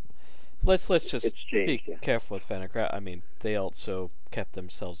very... Let's just changed, be careful with Fantagraph. I mean, they also kept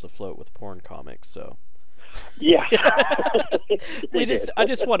themselves afloat with porn comics, so... Yeah. I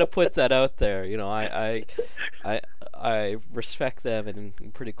just want to put that out there. I respect them, and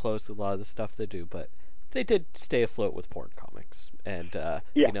I'm pretty close to a lot of the stuff they do, but they did stay afloat with porn comics, and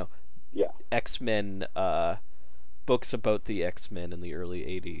X-Men books about the X-Men in the early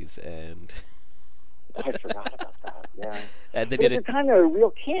 '80s, and I forgot about that. Yeah, and they did. At the time, they were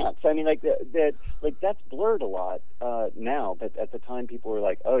real camps. I mean, like that's blurred a lot now, but at the time, people were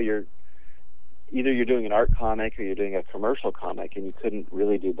like, "Oh, you're doing an art comic or you're doing a commercial comic," and you couldn't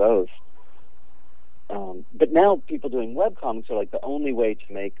really do both. But now people doing web comics are like, the only way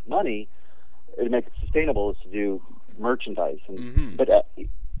to make money, to make it sustainable, is to do merchandise. And but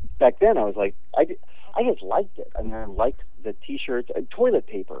back then I was like, I just liked it. I mean, I liked the T-shirts, toilet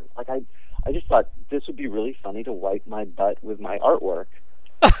paper. Like I just thought this would be really funny to wipe my butt with my artwork,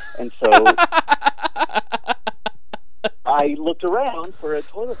 and so I looked around for a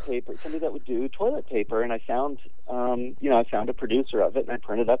toilet paper, somebody that would do toilet paper, and I found, I found a producer of it, and I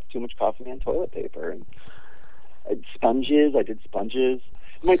printed up Too Much Coffee Man toilet paper, and sponges. I did sponges.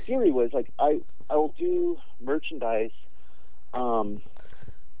 My theory was, like, I will do merchandise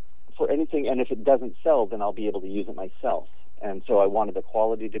for anything, and if it doesn't sell, then I'll be able to use it myself. And so I wanted the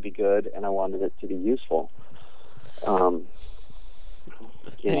quality to be good, and I wanted it to be useful. And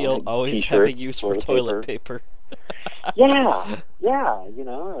you'll always have a use for toilet paper. Yeah,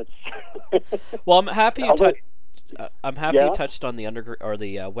 it's. Well, I'm happy you you touched on the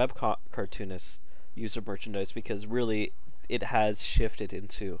web cartoonist use of merchandise, because really it has shifted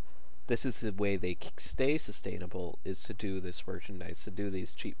into, this is the way they stay sustainable, is to do this merchandise, to do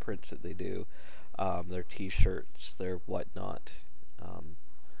these cheap prints that they do, their T-shirts, their whatnot.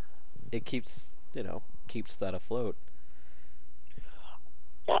 It keeps that afloat.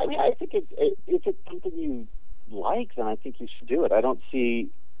 Yeah, I mean, I think if it's something you like, then I think you should do it. I don't see.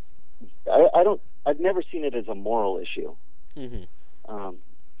 I've never seen it as a moral issue. Mm-hmm.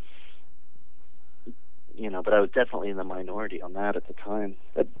 But I was definitely in the minority on that at the time.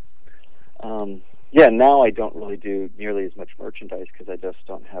 But now I don't really do nearly as much merchandise because I just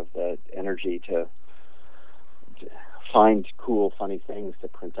don't have the energy to find cool, funny things to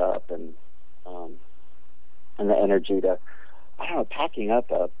print up, and the energy to, I don't know, packing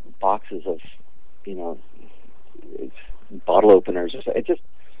up boxes of, bottle openers. It just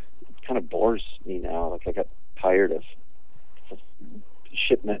kind of bores me now. Like, I got tired of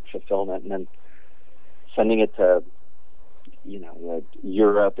shipment fulfillment, and then sending it to,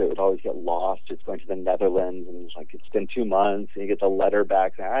 Europe. It would always get lost. It's going to the Netherlands, and it's like, it's been 2 months, and you get the letter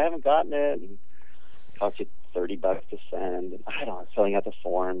back saying, I haven't gotten it, and it costs you $30 to send. And I don't know, filling out the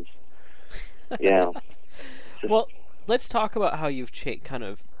forms. Yeah. Well, let's talk about how you've kind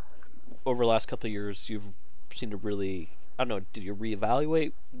of, over the last couple of years, you've seemed to really, I don't know, did you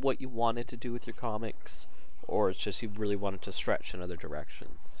reevaluate what you wanted to do with your comics, or it's just you really wanted to stretch in other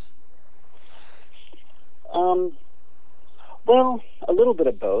directions? Well, a little bit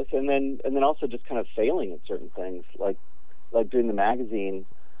of both, and then also just kind of failing at certain things, like doing the magazine.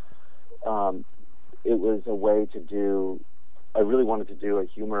 It was a way to do. I really wanted to do a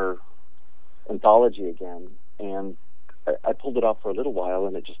humor anthology again, and I pulled it off for a little while,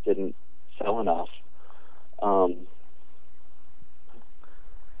 and it just didn't sell enough. And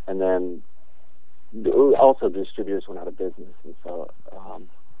then also the distributors went out of business, and so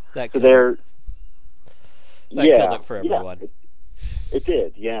killed it for everyone. Yeah, it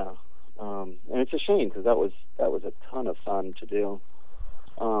did, yeah. And it's a shame, because that was a ton of fun to do.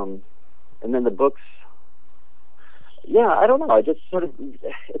 And then the books. Yeah, I don't know. I just sort of.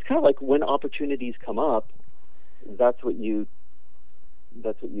 It's kind of like when opportunities come up, that's what you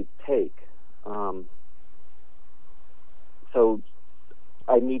take. So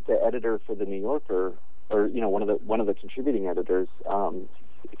I meet the editor for the New Yorker, or one of the contributing editors, kind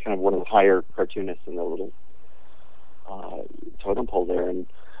of one of the higher cartoonists in the little totem pole there, and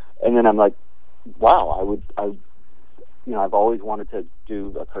then I'm like, wow, I've always wanted to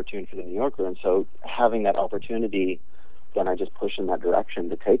do a cartoon for the New Yorker, and so having that opportunity, then I just push in that direction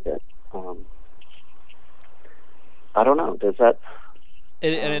to take it. I don't know. Does that?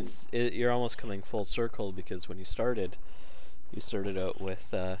 You're almost coming full circle, because when you started out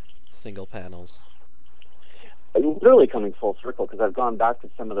with single panels. I'm literally coming full circle, because I've gone back to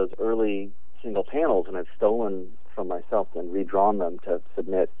some of those early single panels, and I've stolen from myself and redrawn them to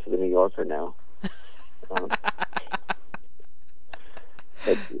submit to the New Yorker now.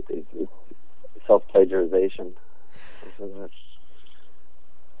 It's self-plagiarization.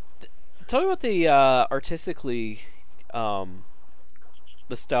 Tell me about the artistically, the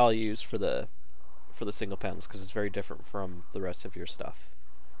style you use for the single panels, because it's very different from the rest of your stuff.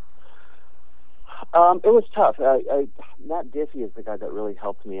 It was tough. Matt Diffie is the guy that really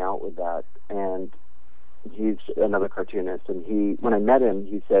helped me out with that, and he's another cartoonist. And when I met him,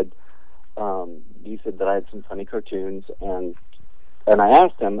 he said that I had some funny cartoons, and I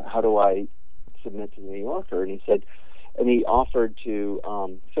asked him, how do I submit to the New Yorker? And he said, and he offered to,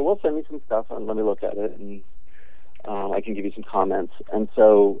 so well, send me some stuff and let me look at it, and I can give you some comments. And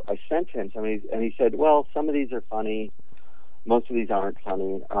so I sent him some of these, and he said, well, some of these are funny, most of these aren't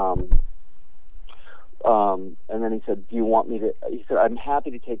funny. And then he said, do you want me to, he said, I'm happy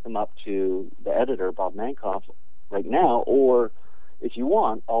to take them up to the editor, Bob Mankoff, right now, or if you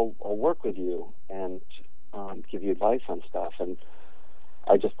want, I'll work with you and give you advice on stuff. And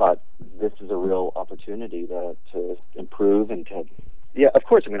I just thought, this is a real opportunity to improve and to, yeah, of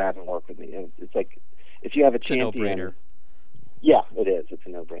course I'm going to have him work with me. It's like, if you have a champion. It's a no-brainer. Yeah, it is. It's a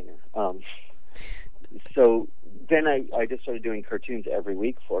no-brainer. So then I just started doing cartoons every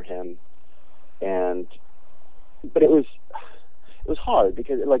week for him, but it was hard,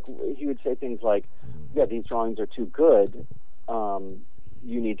 because like he would say things like, yeah, these drawings are too good. You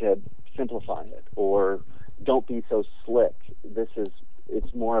need to simplify it, or don't be so slick.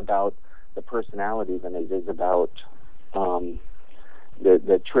 It's more about the personality than it is about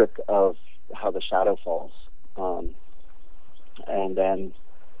the trick of how the shadow falls. And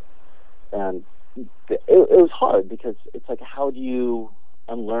it was hard, because it's like, how do you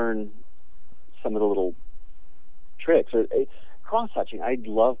unlearn some of the little tricks? Or cross-hatching, I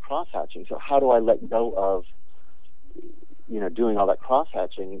love cross-hatching, so how do I let go of doing all that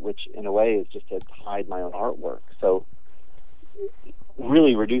cross-hatching, which in a way is just to hide my own artwork? So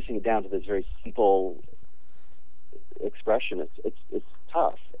really reducing it down to this very simple expression, it's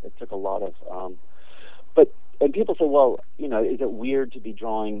tough. It took a lot of and people say, well, is it weird to be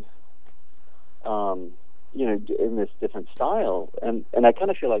drawing in this different style? And I kind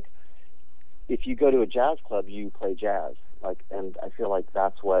of feel like if you go to a jazz club, you play jazz, and I feel like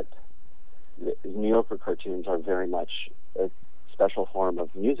that's what New Yorker cartoons are, very much a special form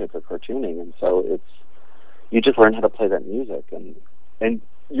of music or cartooning. And so you just learn how to play that music, and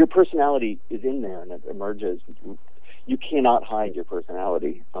your personality is in there, and it emerges. You cannot hide your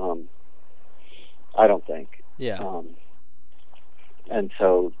personality. I don't think. Yeah. And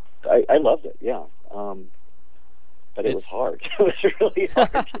so I loved it. Yeah. But it was hard. It was really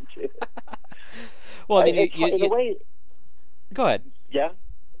hard to do. Well, I mean, in a way. Go ahead. Yeah.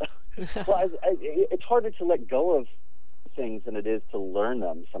 Well, it's harder to let go of things than it is to learn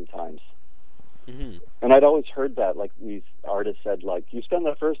them sometimes. Mm-hmm. And I'd always heard that, like these artists said, like, you spend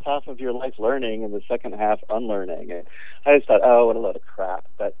the first half of your life learning and the second half unlearning. And I just thought, oh, what a load of crap.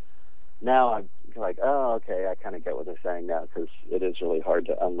 But now I'm like, oh, okay, I kind of get what they're saying now, because it is really hard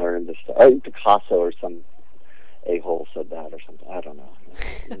to unlearn this stuff. Picasso or some a-hole said that or something. I don't know.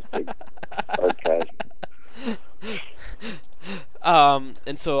 Okay.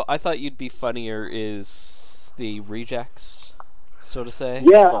 And so I thought you'd be funnier is the rejects, so to say.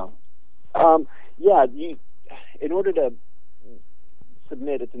 Yeah. Yeah, in order to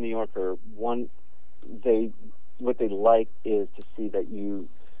submit at the New Yorker, what they like is to see that you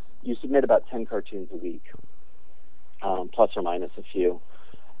submit about 10 cartoons a week, plus or minus a few.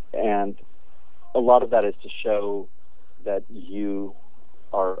 And a lot of that is to show that you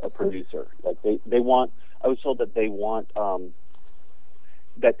are a producer. Like they want, I was told that they want,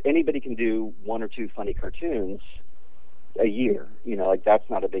 that anybody can do one or two funny cartoons a year. Like that's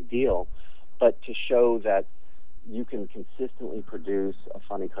not a big deal. But to show that you can consistently produce a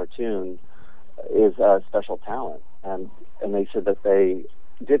funny cartoon is a special talent. And they said that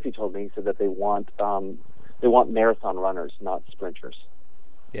Diffie told me, he said that they want marathon runners, not sprinters.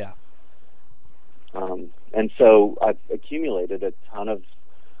 Yeah. And so I've accumulated a ton of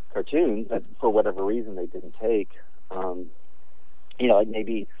cartoons that, for whatever reason, they didn't take. Like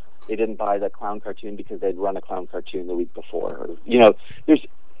maybe they didn't buy the clown cartoon because they'd run a clown cartoon the week before. Or,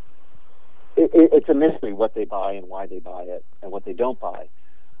 it's a mystery what they buy and why they buy it and what they don't buy.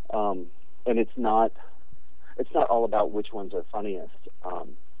 And it's not all about which ones are funniest.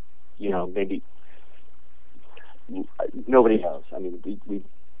 Maybe nobody knows. I mean, we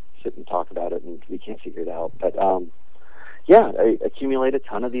sit and talk about it and we can't figure it out. But I accumulate a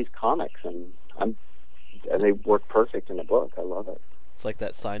ton of these comics, and they work perfect in a book. I love it. It's like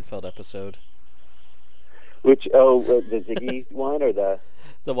that Seinfeld episode. Which the Ziggy one, or the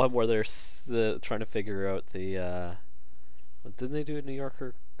one where they're trying to figure out the didn't they do a New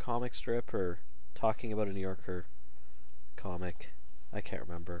Yorker comic strip, or talking about a New Yorker comic? I can't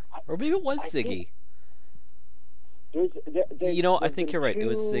rember. Or maybe it was Ziggy. I think you're right. It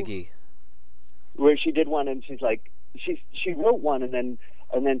was Ziggy. Where she did one, and she's like, she wrote one and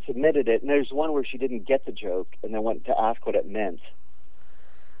then submitted it, and there's one where she didn't get the joke and then went to ask what it meant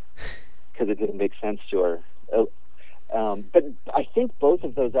because it didn't make sense to her. But I think both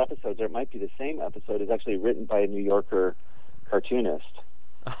of those episodes, or it might be the same episode, is actually written by a New Yorker cartoonist.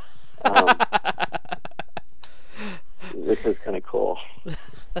 Which is kind of cool.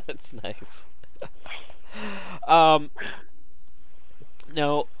 That's nice. Now,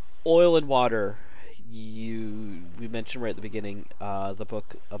 Oil and Water. We mentioned right at the beginning the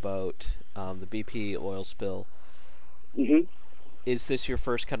book about the BP oil spill. Mm-hmm. Is this your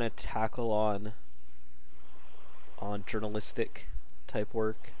first kind of tackle on journalistic type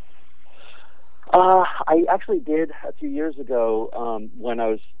work? I actually did a few years ago when I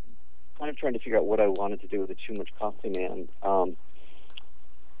was kind of trying to figure out what I wanted to do with the Too Much Coffee Man.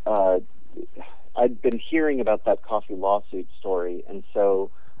 I'd been hearing about that coffee lawsuit story, and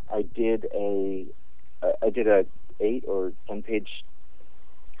so I did a 8 or 10 page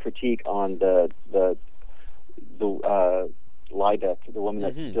critique on the Lideck, the woman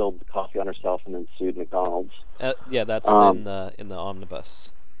that spilled the coffee on herself and then sued McDonald's. Yeah, that's in the omnibus.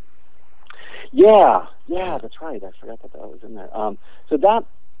 Yeah, that's right. I forgot that was in there. So that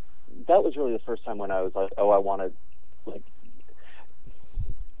was really the first time when I was like, oh, I want to, like,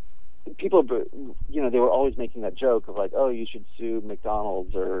 people, you know, they were always making that joke of like, oh, you should sue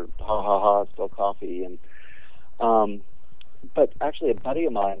McDonald's or ha ha ha, spill coffee, and but actually a buddy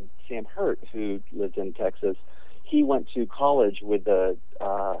of mine, Sam Hurt, who lived in Texas, he went to college with the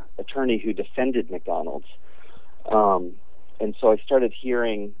attorney who defended McDonald's, and so I started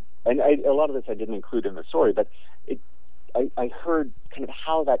hearing, and a lot of this I didn't include in the story, but I heard kind of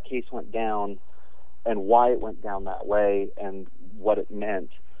how that case went down and why it went down that way and what it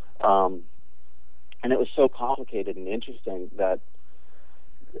meant. And it was so complicated and interesting that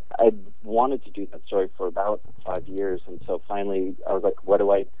I wanted to do that story for about 5 years. And so finally I was like,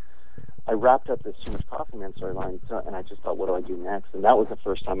 I wrapped up this Too Much Coffee Man storyline, and I just thought, what do I do next? And that was the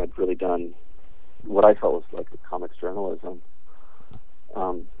first time I'd really done what I felt was like comics journalism.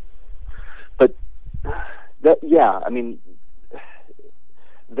 But I mean,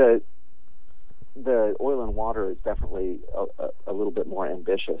 the Oil and Water is definitely a little bit more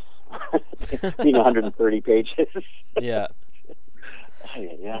ambitious, being 130 pages. Yeah.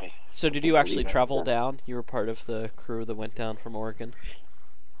 Yeah. So did you actually travel down? You were part of the crew that went down from Oregon?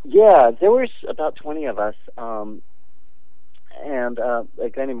 Yeah, there was about 20 of us, and a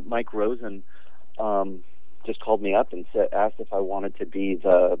guy named Mike Rosen just called me up and asked if I wanted to be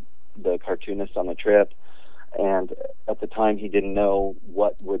the cartoonist on the trip. And at the time, he didn't know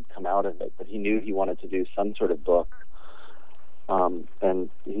what would come out of it, but he knew he wanted to do some sort of book. And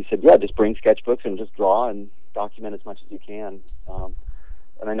he said, yeah, just bring sketchbooks and just draw and document as much as you can.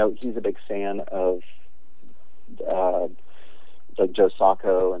 And I know he's a big fan of like Joe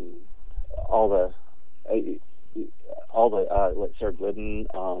Sacco and all the like Sarah Glidden,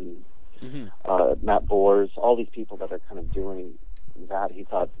 Matt Bors, all these people that are kind of doing that. He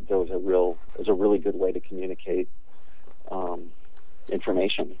thought there was a really good way to communicate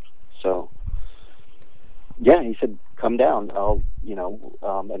information. So yeah, he said, come down.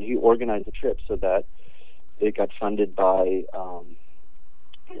 And he organized the trip so that it got funded by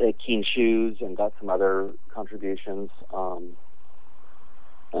Keen Shoes and got some other contributions,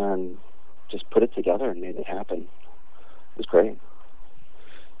 and just put it together and made it happen. It was great.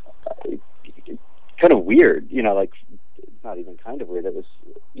 Kind of weird, like, not even kind of weird. It was,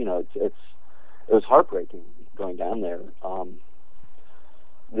 it was heartbreaking going down there.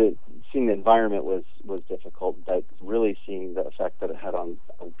 Seeing the environment was difficult, but really seeing the effect that it had on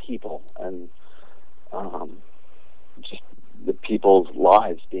people and just the people's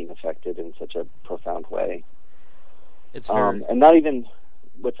lives being affected in such a profound way. It's very... and not even...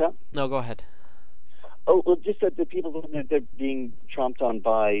 What's that? No, go ahead. Oh, well, just that the people that they're being tromped on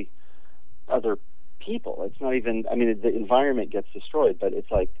by other people. It's not even... I mean, the environment gets destroyed, but it's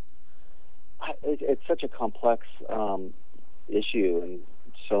like... It's such a complex issue and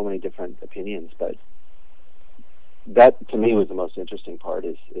so many different opinions, but that, to me, was the most interesting part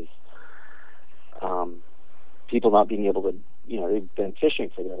is people not being able to... they've been fishing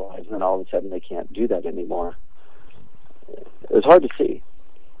for their lives, and then all of a sudden they can't do that anymore. It was hard to see.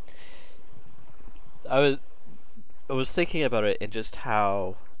 I was thinking about it and just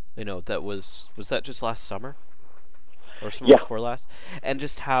how, that was that just last summer? Or something before last? And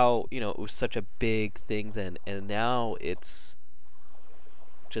just how, it was such a big thing then, and now it's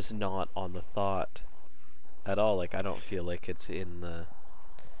just not on the thought at all. Like, I don't feel like it's in the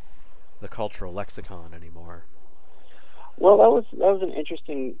cultural lexicon anymore. Well, that was an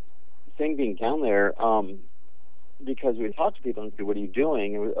interesting thing being down there, because we would talk to people and say, what are you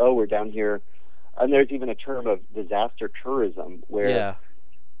doing? And we're down here. And there's even a term of disaster tourism where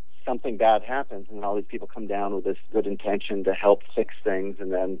something bad happens and all these people come down with this good intention to help fix things.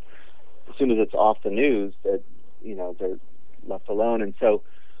 And then as soon as it's off the news, that they're left alone. And so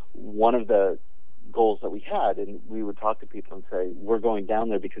one of the goals that we had, and we would talk to people and say, we're going down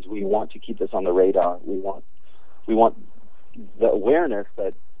there because we want to keep this on the radar. We want the awareness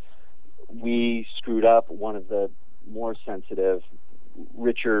that we screwed up one of the more sensitive,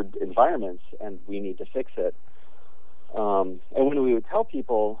 richer environments, and we need to fix it. And when we would tell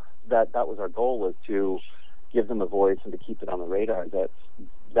people that was our goal, was to give them a voice and to keep it on the radar,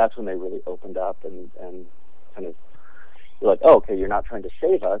 that's when they really opened up and kind of were like, oh, okay, you're not trying to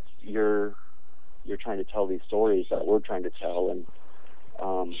save us, you're trying to tell these stories that we're trying to tell,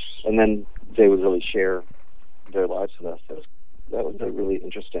 and then they would really share their lives with us. That was a really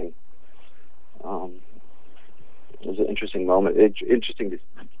interesting. It was an interesting moment. Interesting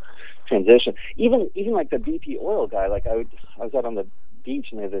transition. Even like the BP oil guy. Like I was out on the beach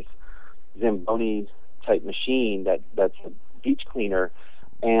and they have this Zamboni type machine that's a beach cleaner,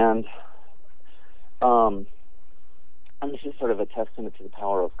 and and this is sort of a testament to the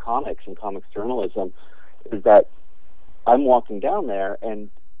power of comics and comics journalism, is that I'm walking down there, and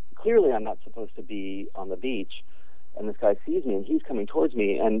clearly I'm not supposed to be on the beach, and this guy sees me, and he's coming towards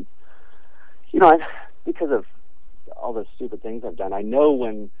me, and, because of all the stupid things I've done, I know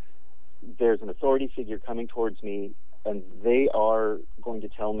when there's an authority figure coming towards me, and they are going to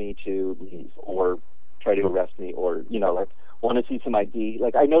tell me to leave, or try to arrest me, or, want to see some ID.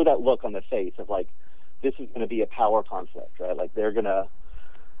 Like, I know that look on the face of, like, this is going to be a power conflict, right? Like, they're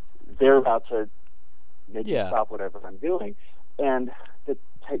about to make me stop whatever I'm doing. And the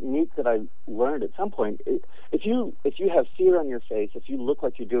technique that I learned at some point, if you have fear on your face, if you look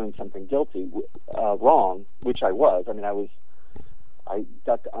like you're doing something guilty, wrong, which I was. I mean, I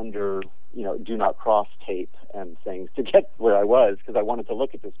ducked under, do not cross tape and things to get where I was, because I wanted to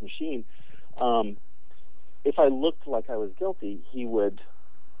look at this machine. If I looked like I was guilty, he would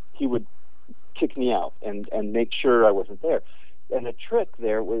kick me out and make sure I wasn't there. And the trick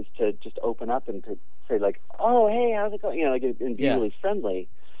there was to just open up and to say, like, "Oh, hey, how's it going?" And be really friendly.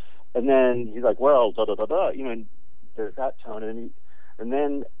 And then he's like, "Well, da da da da," and there's that tone, and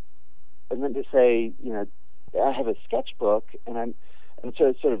then to say, I have a sketchbook, and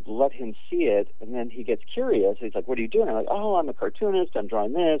so sort of let him see it, and then he gets curious. He's like, "What are you doing?" I'm like, "Oh, I'm a cartoonist. I'm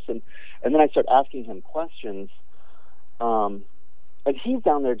drawing this," and then I start asking him questions, and he's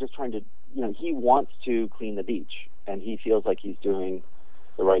down there just trying to, he wants to clean the beach, and he feels like he's doing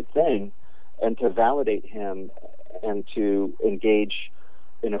the right thing, and to validate him and to engage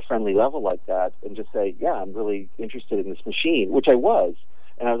in a friendly level like that, and just say, "Yeah, I'm really interested in this machine," which I was,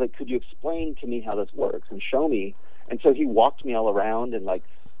 and I was like, "Could you explain to me how this works and show me?" And so he walked me all around and, like,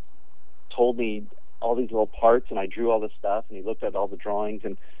 told me all these little parts, and I drew all this stuff, and he looked at all the drawings,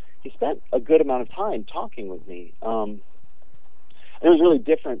 and he spent a good amount of time talking with me. It was really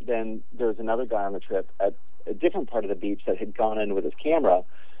different than, there was another guy on the trip at a different part of the beach that had gone in with his camera,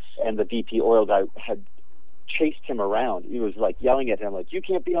 and the BP oil guy had chased him around. He was, like, yelling at him, like, "You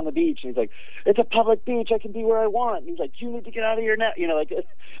can't be on the beach." And he's like, "It's a public beach. I can be where I want." And he's like, "You need to get out of here now."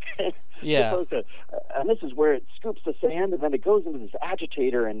 Yeah. And this is where it scoops the sand, and then it goes into this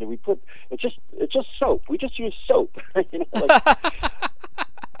agitator, and it's just soap. We just use soap. I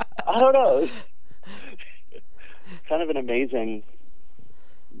don't know. Kind of an amazing.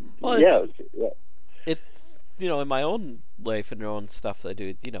 Well, yeah. It's in my own life and your own stuff that I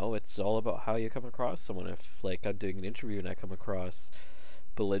do, it's all about how you come across someone. If, like, I'm doing an interview and I come across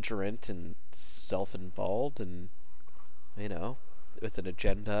belligerent and self-involved and, with an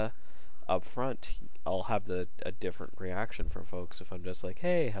agenda up front, I'll have a different reaction from folks if I'm just like,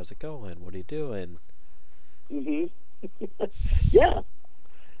 "Hey, how's it going? What are you doing?" Yeah.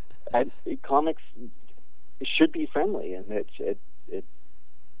 Comics should be friendly, and it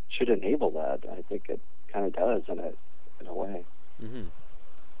should enable that. I think it kind of does in a way.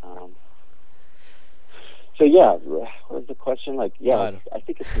 So yeah, what was the question? Like, I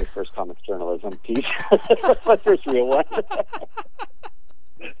think it's my first comics journalism piece. That's my first real one.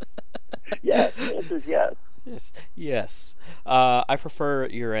 Yes, the answer is yes. Yes. I prefer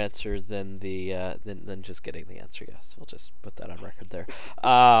your answer than than just getting the answer yes. We'll just put that on record there.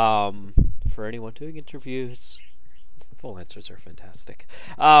 For anyone doing interviews, full answers are fantastic.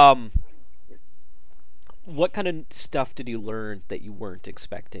 What kind of stuff did you learn that you weren't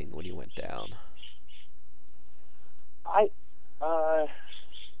expecting when you went down?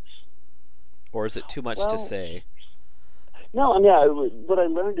 Or is it too much to say? No, I mean, what I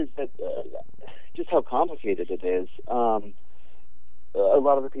learned is that just how complicated it is. A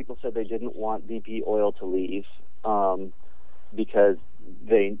lot of the people said they didn't want BP oil to leave because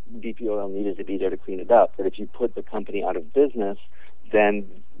BP oil needed to be there to clean it up. But if you put the company out of business, then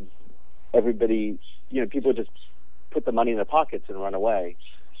everybody, people just put the money in their pockets and run away.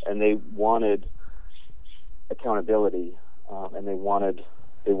 And they wanted accountability, and they wanted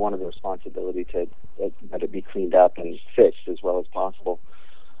the responsibility to let it be cleaned up and fixed as well as possible.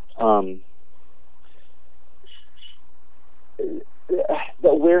 The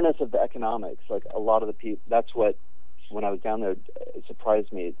awareness of the economics, like a lot of the people, that's what, when I was down there, it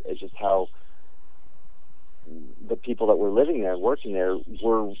surprised me. It's just how the people that were living there, working there,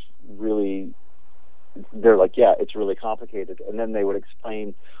 were really, they're like, yeah, it's really complicated. And then they would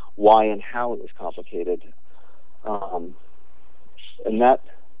explain why and how it was complicated. And that,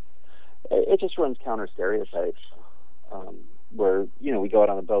 it just runs counter stereotypes. Where, we go out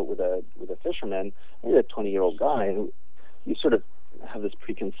on a boat with a fisherman, he's a 20-year-old guy, and you sort of have this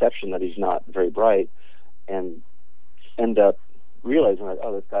preconception that he's not very bright, and end up realizing, like,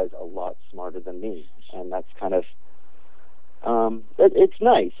 oh, this guy's a lot smarter than me. And that's kind of It's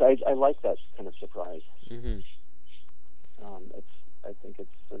nice. I like that kind of surprise. Mm-hmm. I think it's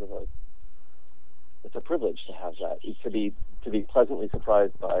sort of it's a privilege to have that. To be pleasantly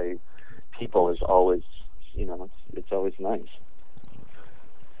surprised by people is always, it's always nice.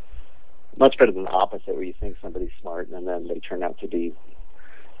 Much better than the opposite, where you think somebody's smart and then they turn out to be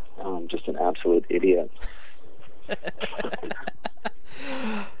just an absolute idiot.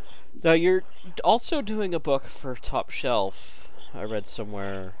 Now, you're also doing a book for Top Shelf, I read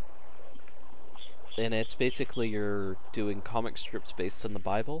somewhere, and it's basically you're doing comic strips based on the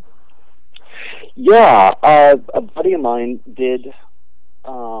Bible? Yeah, a buddy of mine did.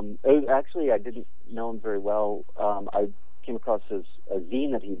 Actually, I didn't know him very well. I came across a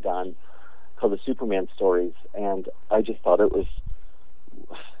zine that he'd done called the Superman Stories, and I just thought it was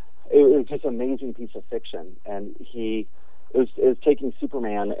just an amazing piece of fiction. And it was taking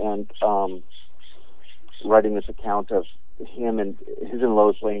Superman and writing this account of him and his and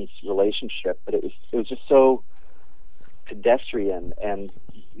Lois Lane's relationship, but it was just so pedestrian, and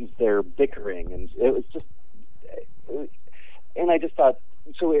they're bickering, and it was just, and I just thought,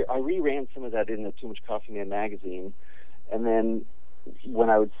 so I reran some of that in the Too Much Coffee Man magazine, and then when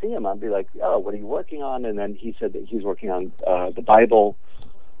I would see him, I'd be like, oh, what are you working on? And then he said that he's working on the Bible,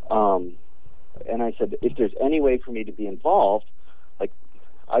 and I said, if there's any way for me to be involved, like,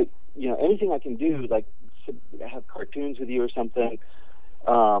 anything I can do, like have cartoons with you or something,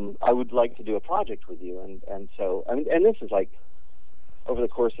 I would like to do a project with you. And so, I mean, and this is like over the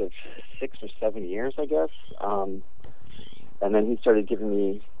course of 6 or 7 years, I guess. And then he started giving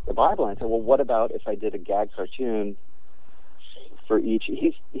me the Bible, and I said, well, what about if I did a gag cartoon for each?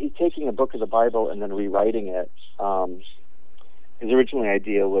 He's taking a book of the Bible and then rewriting it. His original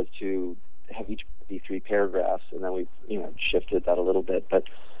idea was to have each be 3 paragraphs, and then we shifted that a little bit. But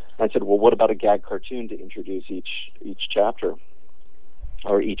I said, well, what about a gag cartoon to introduce each chapter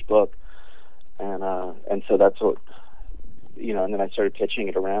or each book? And so that's what, and then I started pitching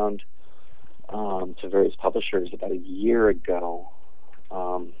it around to various publishers about a year ago,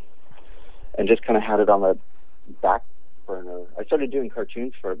 and just kind of had it on the back burner. I started doing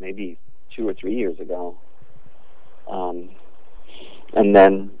cartoons for it maybe 2 or 3 years ago. And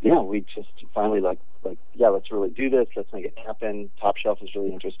then, we just finally let's really do this. Let's make it happen. Top Shelf is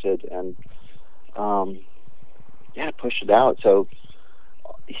really interested, and pushed it out. So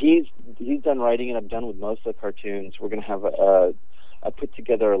he's done writing, and I'm done with most of the cartoons. We're going to have I put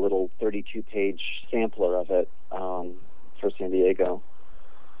together a little 32-page sampler of it for San Diego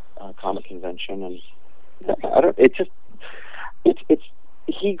comic convention, and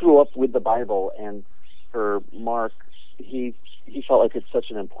he grew up with the Bible, and for Mark, he felt like it's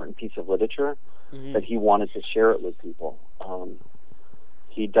such an important piece of literature that he wanted to share it with people.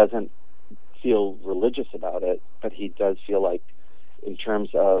 He doesn't feel religious about it, but he does feel like, in terms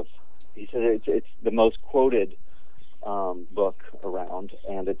of, he said it's the most quoted book around,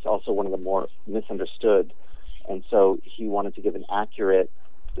 and it's also one of the more misunderstood. And so he wanted to give an accurate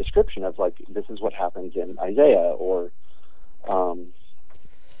description of, like, this is what happens in Isaiah, or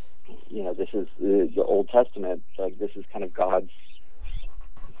this is the Old Testament. Like, this is kind of God's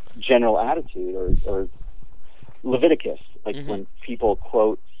general attitude, or Leviticus. Like, when people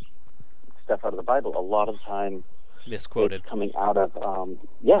quote stuff out of the Bible, a lot of the time misquoted. It's coming out of and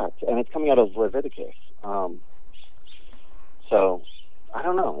it's coming out of Leviticus. So I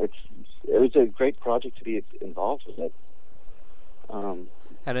don't know. It was a great project to be involved with it.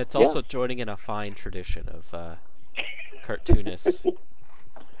 And it's also joining in a fine tradition of cartoonists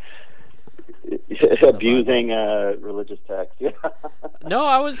abusing religious text. Yeah. No,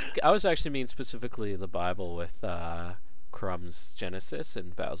 I was actually mean specifically the Bible with Crumb's Genesis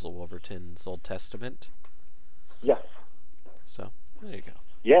and Basil Wolverton's Old Testament. Yes. So there you go.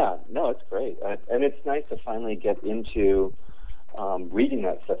 Yeah, no, it's great, and it's nice to finally get into reading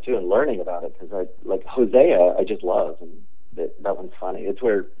that stuff too and learning about it, because I like Hosea. I just love, and that one's funny. It's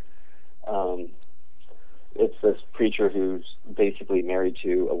where it's this preacher who's basically married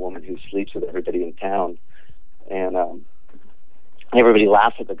to a woman who sleeps with everybody in town, and everybody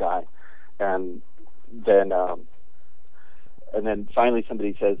laughs at the guy, and then finally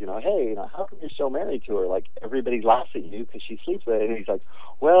somebody says, hey, how come you're so married to her? Like, everybody laughs at you because she sleeps with it. And he's like,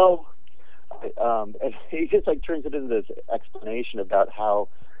 well, and he just like turns it into this explanation about how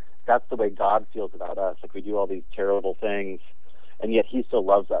that's the way God feels about us. Like, we do all these terrible things, and yet he still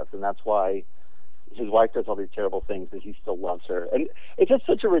loves us. And that's why his wife does all these terrible things, but he still loves her. And it's just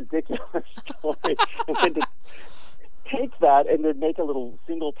such a ridiculous story. And then to take that and then make a little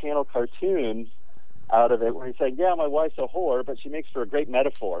single panel cartoon out of it, where he's saying, yeah, my wife's a whore, but she makes for a great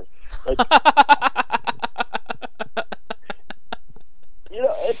metaphor. Like, you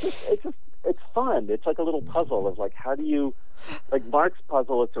know, it's fun. It's like a little puzzle of like, how do you, like Mark's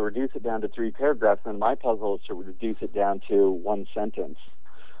puzzle is to reduce it down to 3 paragraphs, and my puzzle is to reduce it down to 1 sentence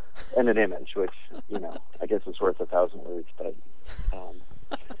and an image, which, you know, I guess is worth 1,000 words, but.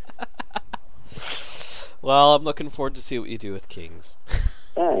 Well, I'm looking forward to see what you do with Kings.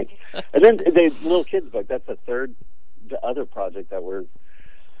 Thanks. And then the little kids book. That's the other project that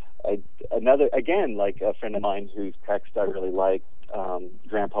another, again, like a friend of mine whose text I really like.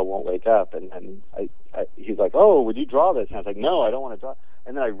 Grandpa Won't Wake Up, and then he's like, "Oh, would you draw this?" And I was like, "No, I don't want to draw."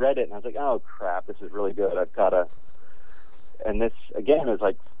 And then I read it, and I was like, "Oh crap, this is really good. I've got to." And this again was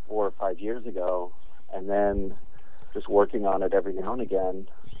like 4 or 5 years ago, and then just working on it every now and again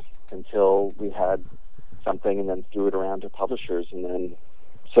until we had something, and then threw it around to publishers, and then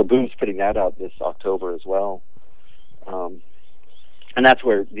so Boom's putting that out this October as well, and that's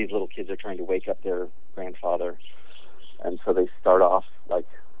where these little kids are trying to wake up their grandfather, and so they start off like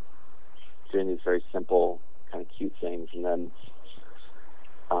doing these very simple, kind of cute things, and then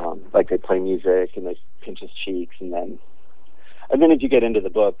like they play music and they pinch his cheeks, and then as you get into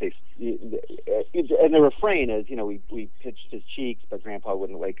the book, and the refrain is, you know, we pinched his cheeks, but Grandpa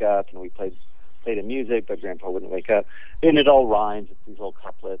wouldn't wake up, and we played the music, but Grandpa wouldn't wake up, and it all rhymes. It's these little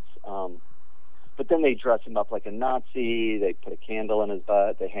couplets. But then they dress him up like a Nazi. They put a candle in his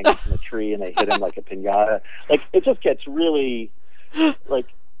butt. They hang him from a tree, and they hit him like a piñata. Like it just gets really, like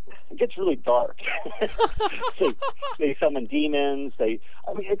it gets really dark. They summon demons.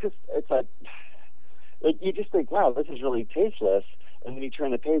 It's like you just think, wow, this is really tasteless. And then you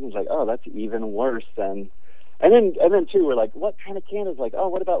turn the page and it's like, oh, that's even worse than. And then too, we're like, what kind of candles? Like, oh,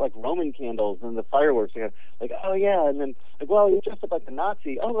 what about like Roman candles and the fireworks? Like, oh yeah, and then like, well, you dressed up like the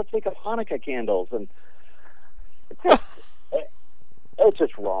Nazi. Oh, let's make up Hanukkah candles, and it's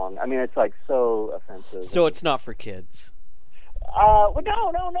just wrong. I mean, it's like so offensive. So it's not for kids. Well,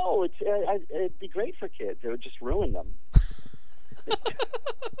 no. It'd be great for kids. It would just ruin them.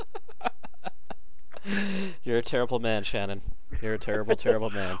 You're a terrible man, Shannon. You're a terrible, terrible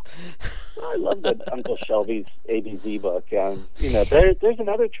man. I love that Uncle Shelby's ABZ book. You know, there's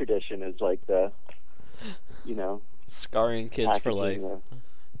another tradition is like the, you know, scarring kids for life.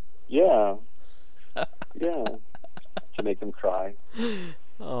 Yeah, to make them cry.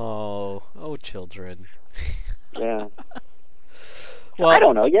 Oh, children. Yeah. Well, I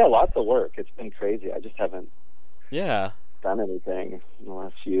don't know. Yeah, lots of work. It's been crazy. I just haven't. Yeah. Done anything in the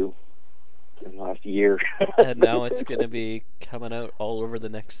last year. And now it's going to be coming out all over the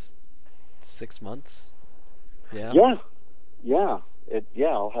next 6 months. Yeah. Yeah.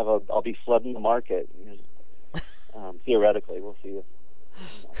 I'll be flooding the market. Theoretically, we'll see if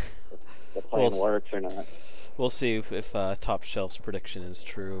the plan works or not. We'll see if Top Shelf's prediction is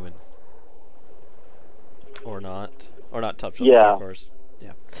true or not Top Shelf, of course.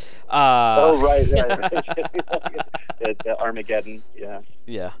 Yeah. Right. The Armageddon. Yeah.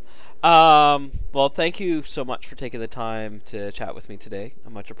 Yeah. Well, thank you so much for taking the time to chat with me today. I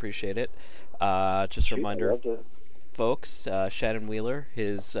much appreciate it. Just a reminder, folks, Shannon Wheeler,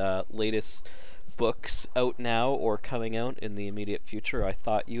 his latest books out now or coming out in the immediate future. I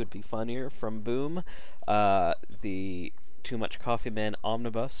Thought You Would Be Funnier from Boom, the Too Much Coffee Man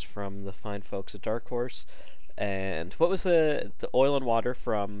Omnibus from the fine folks at Dark Horse, and what was the Oil and Water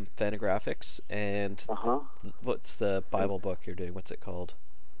from Fantagraphics, and what's the Bible book you're doing? What's it called?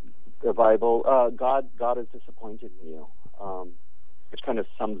 The Bible, God is disappointed in you, which kind of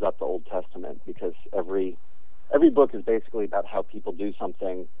sums up the Old Testament, because every book is basically about how people do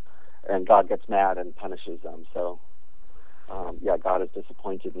something, and God gets mad and punishes them. So, God is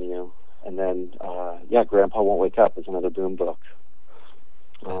disappointed in you, and then Grandpa Won't Wake Up is another Boom book.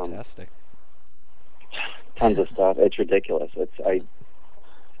 Fantastic. Tons of stuff. It's ridiculous.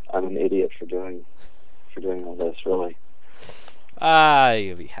 I'm an idiot for doing all this, really.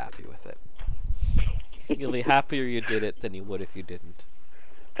 You'll be happy with it. You'll be happier you did it than you would if you didn't.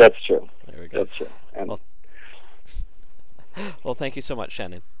 That's true. There we go. That's true. And well, thank you so much,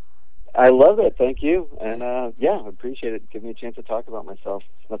 Shannon. I love it. Thank you. And I appreciate it. Give me a chance to talk about myself.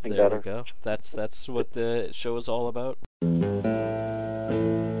 It's nothing better. There we go. That's what the show is all about.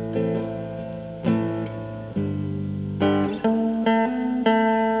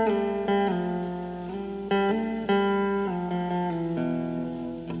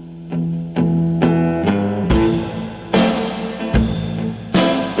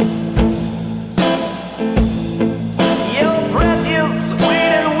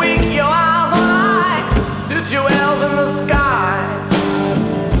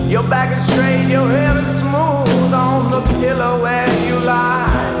 Your back is straight, your hair is smooth on the pillow.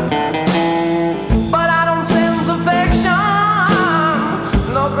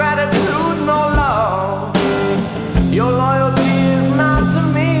 no gratitude, no love. Your loyalty is not to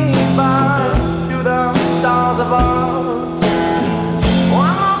me, but to the stars above.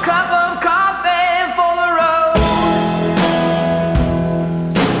 One more cup of coffee for the road.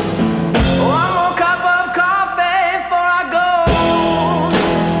 One more cup of coffee before I go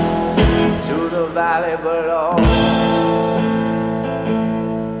to the valley, but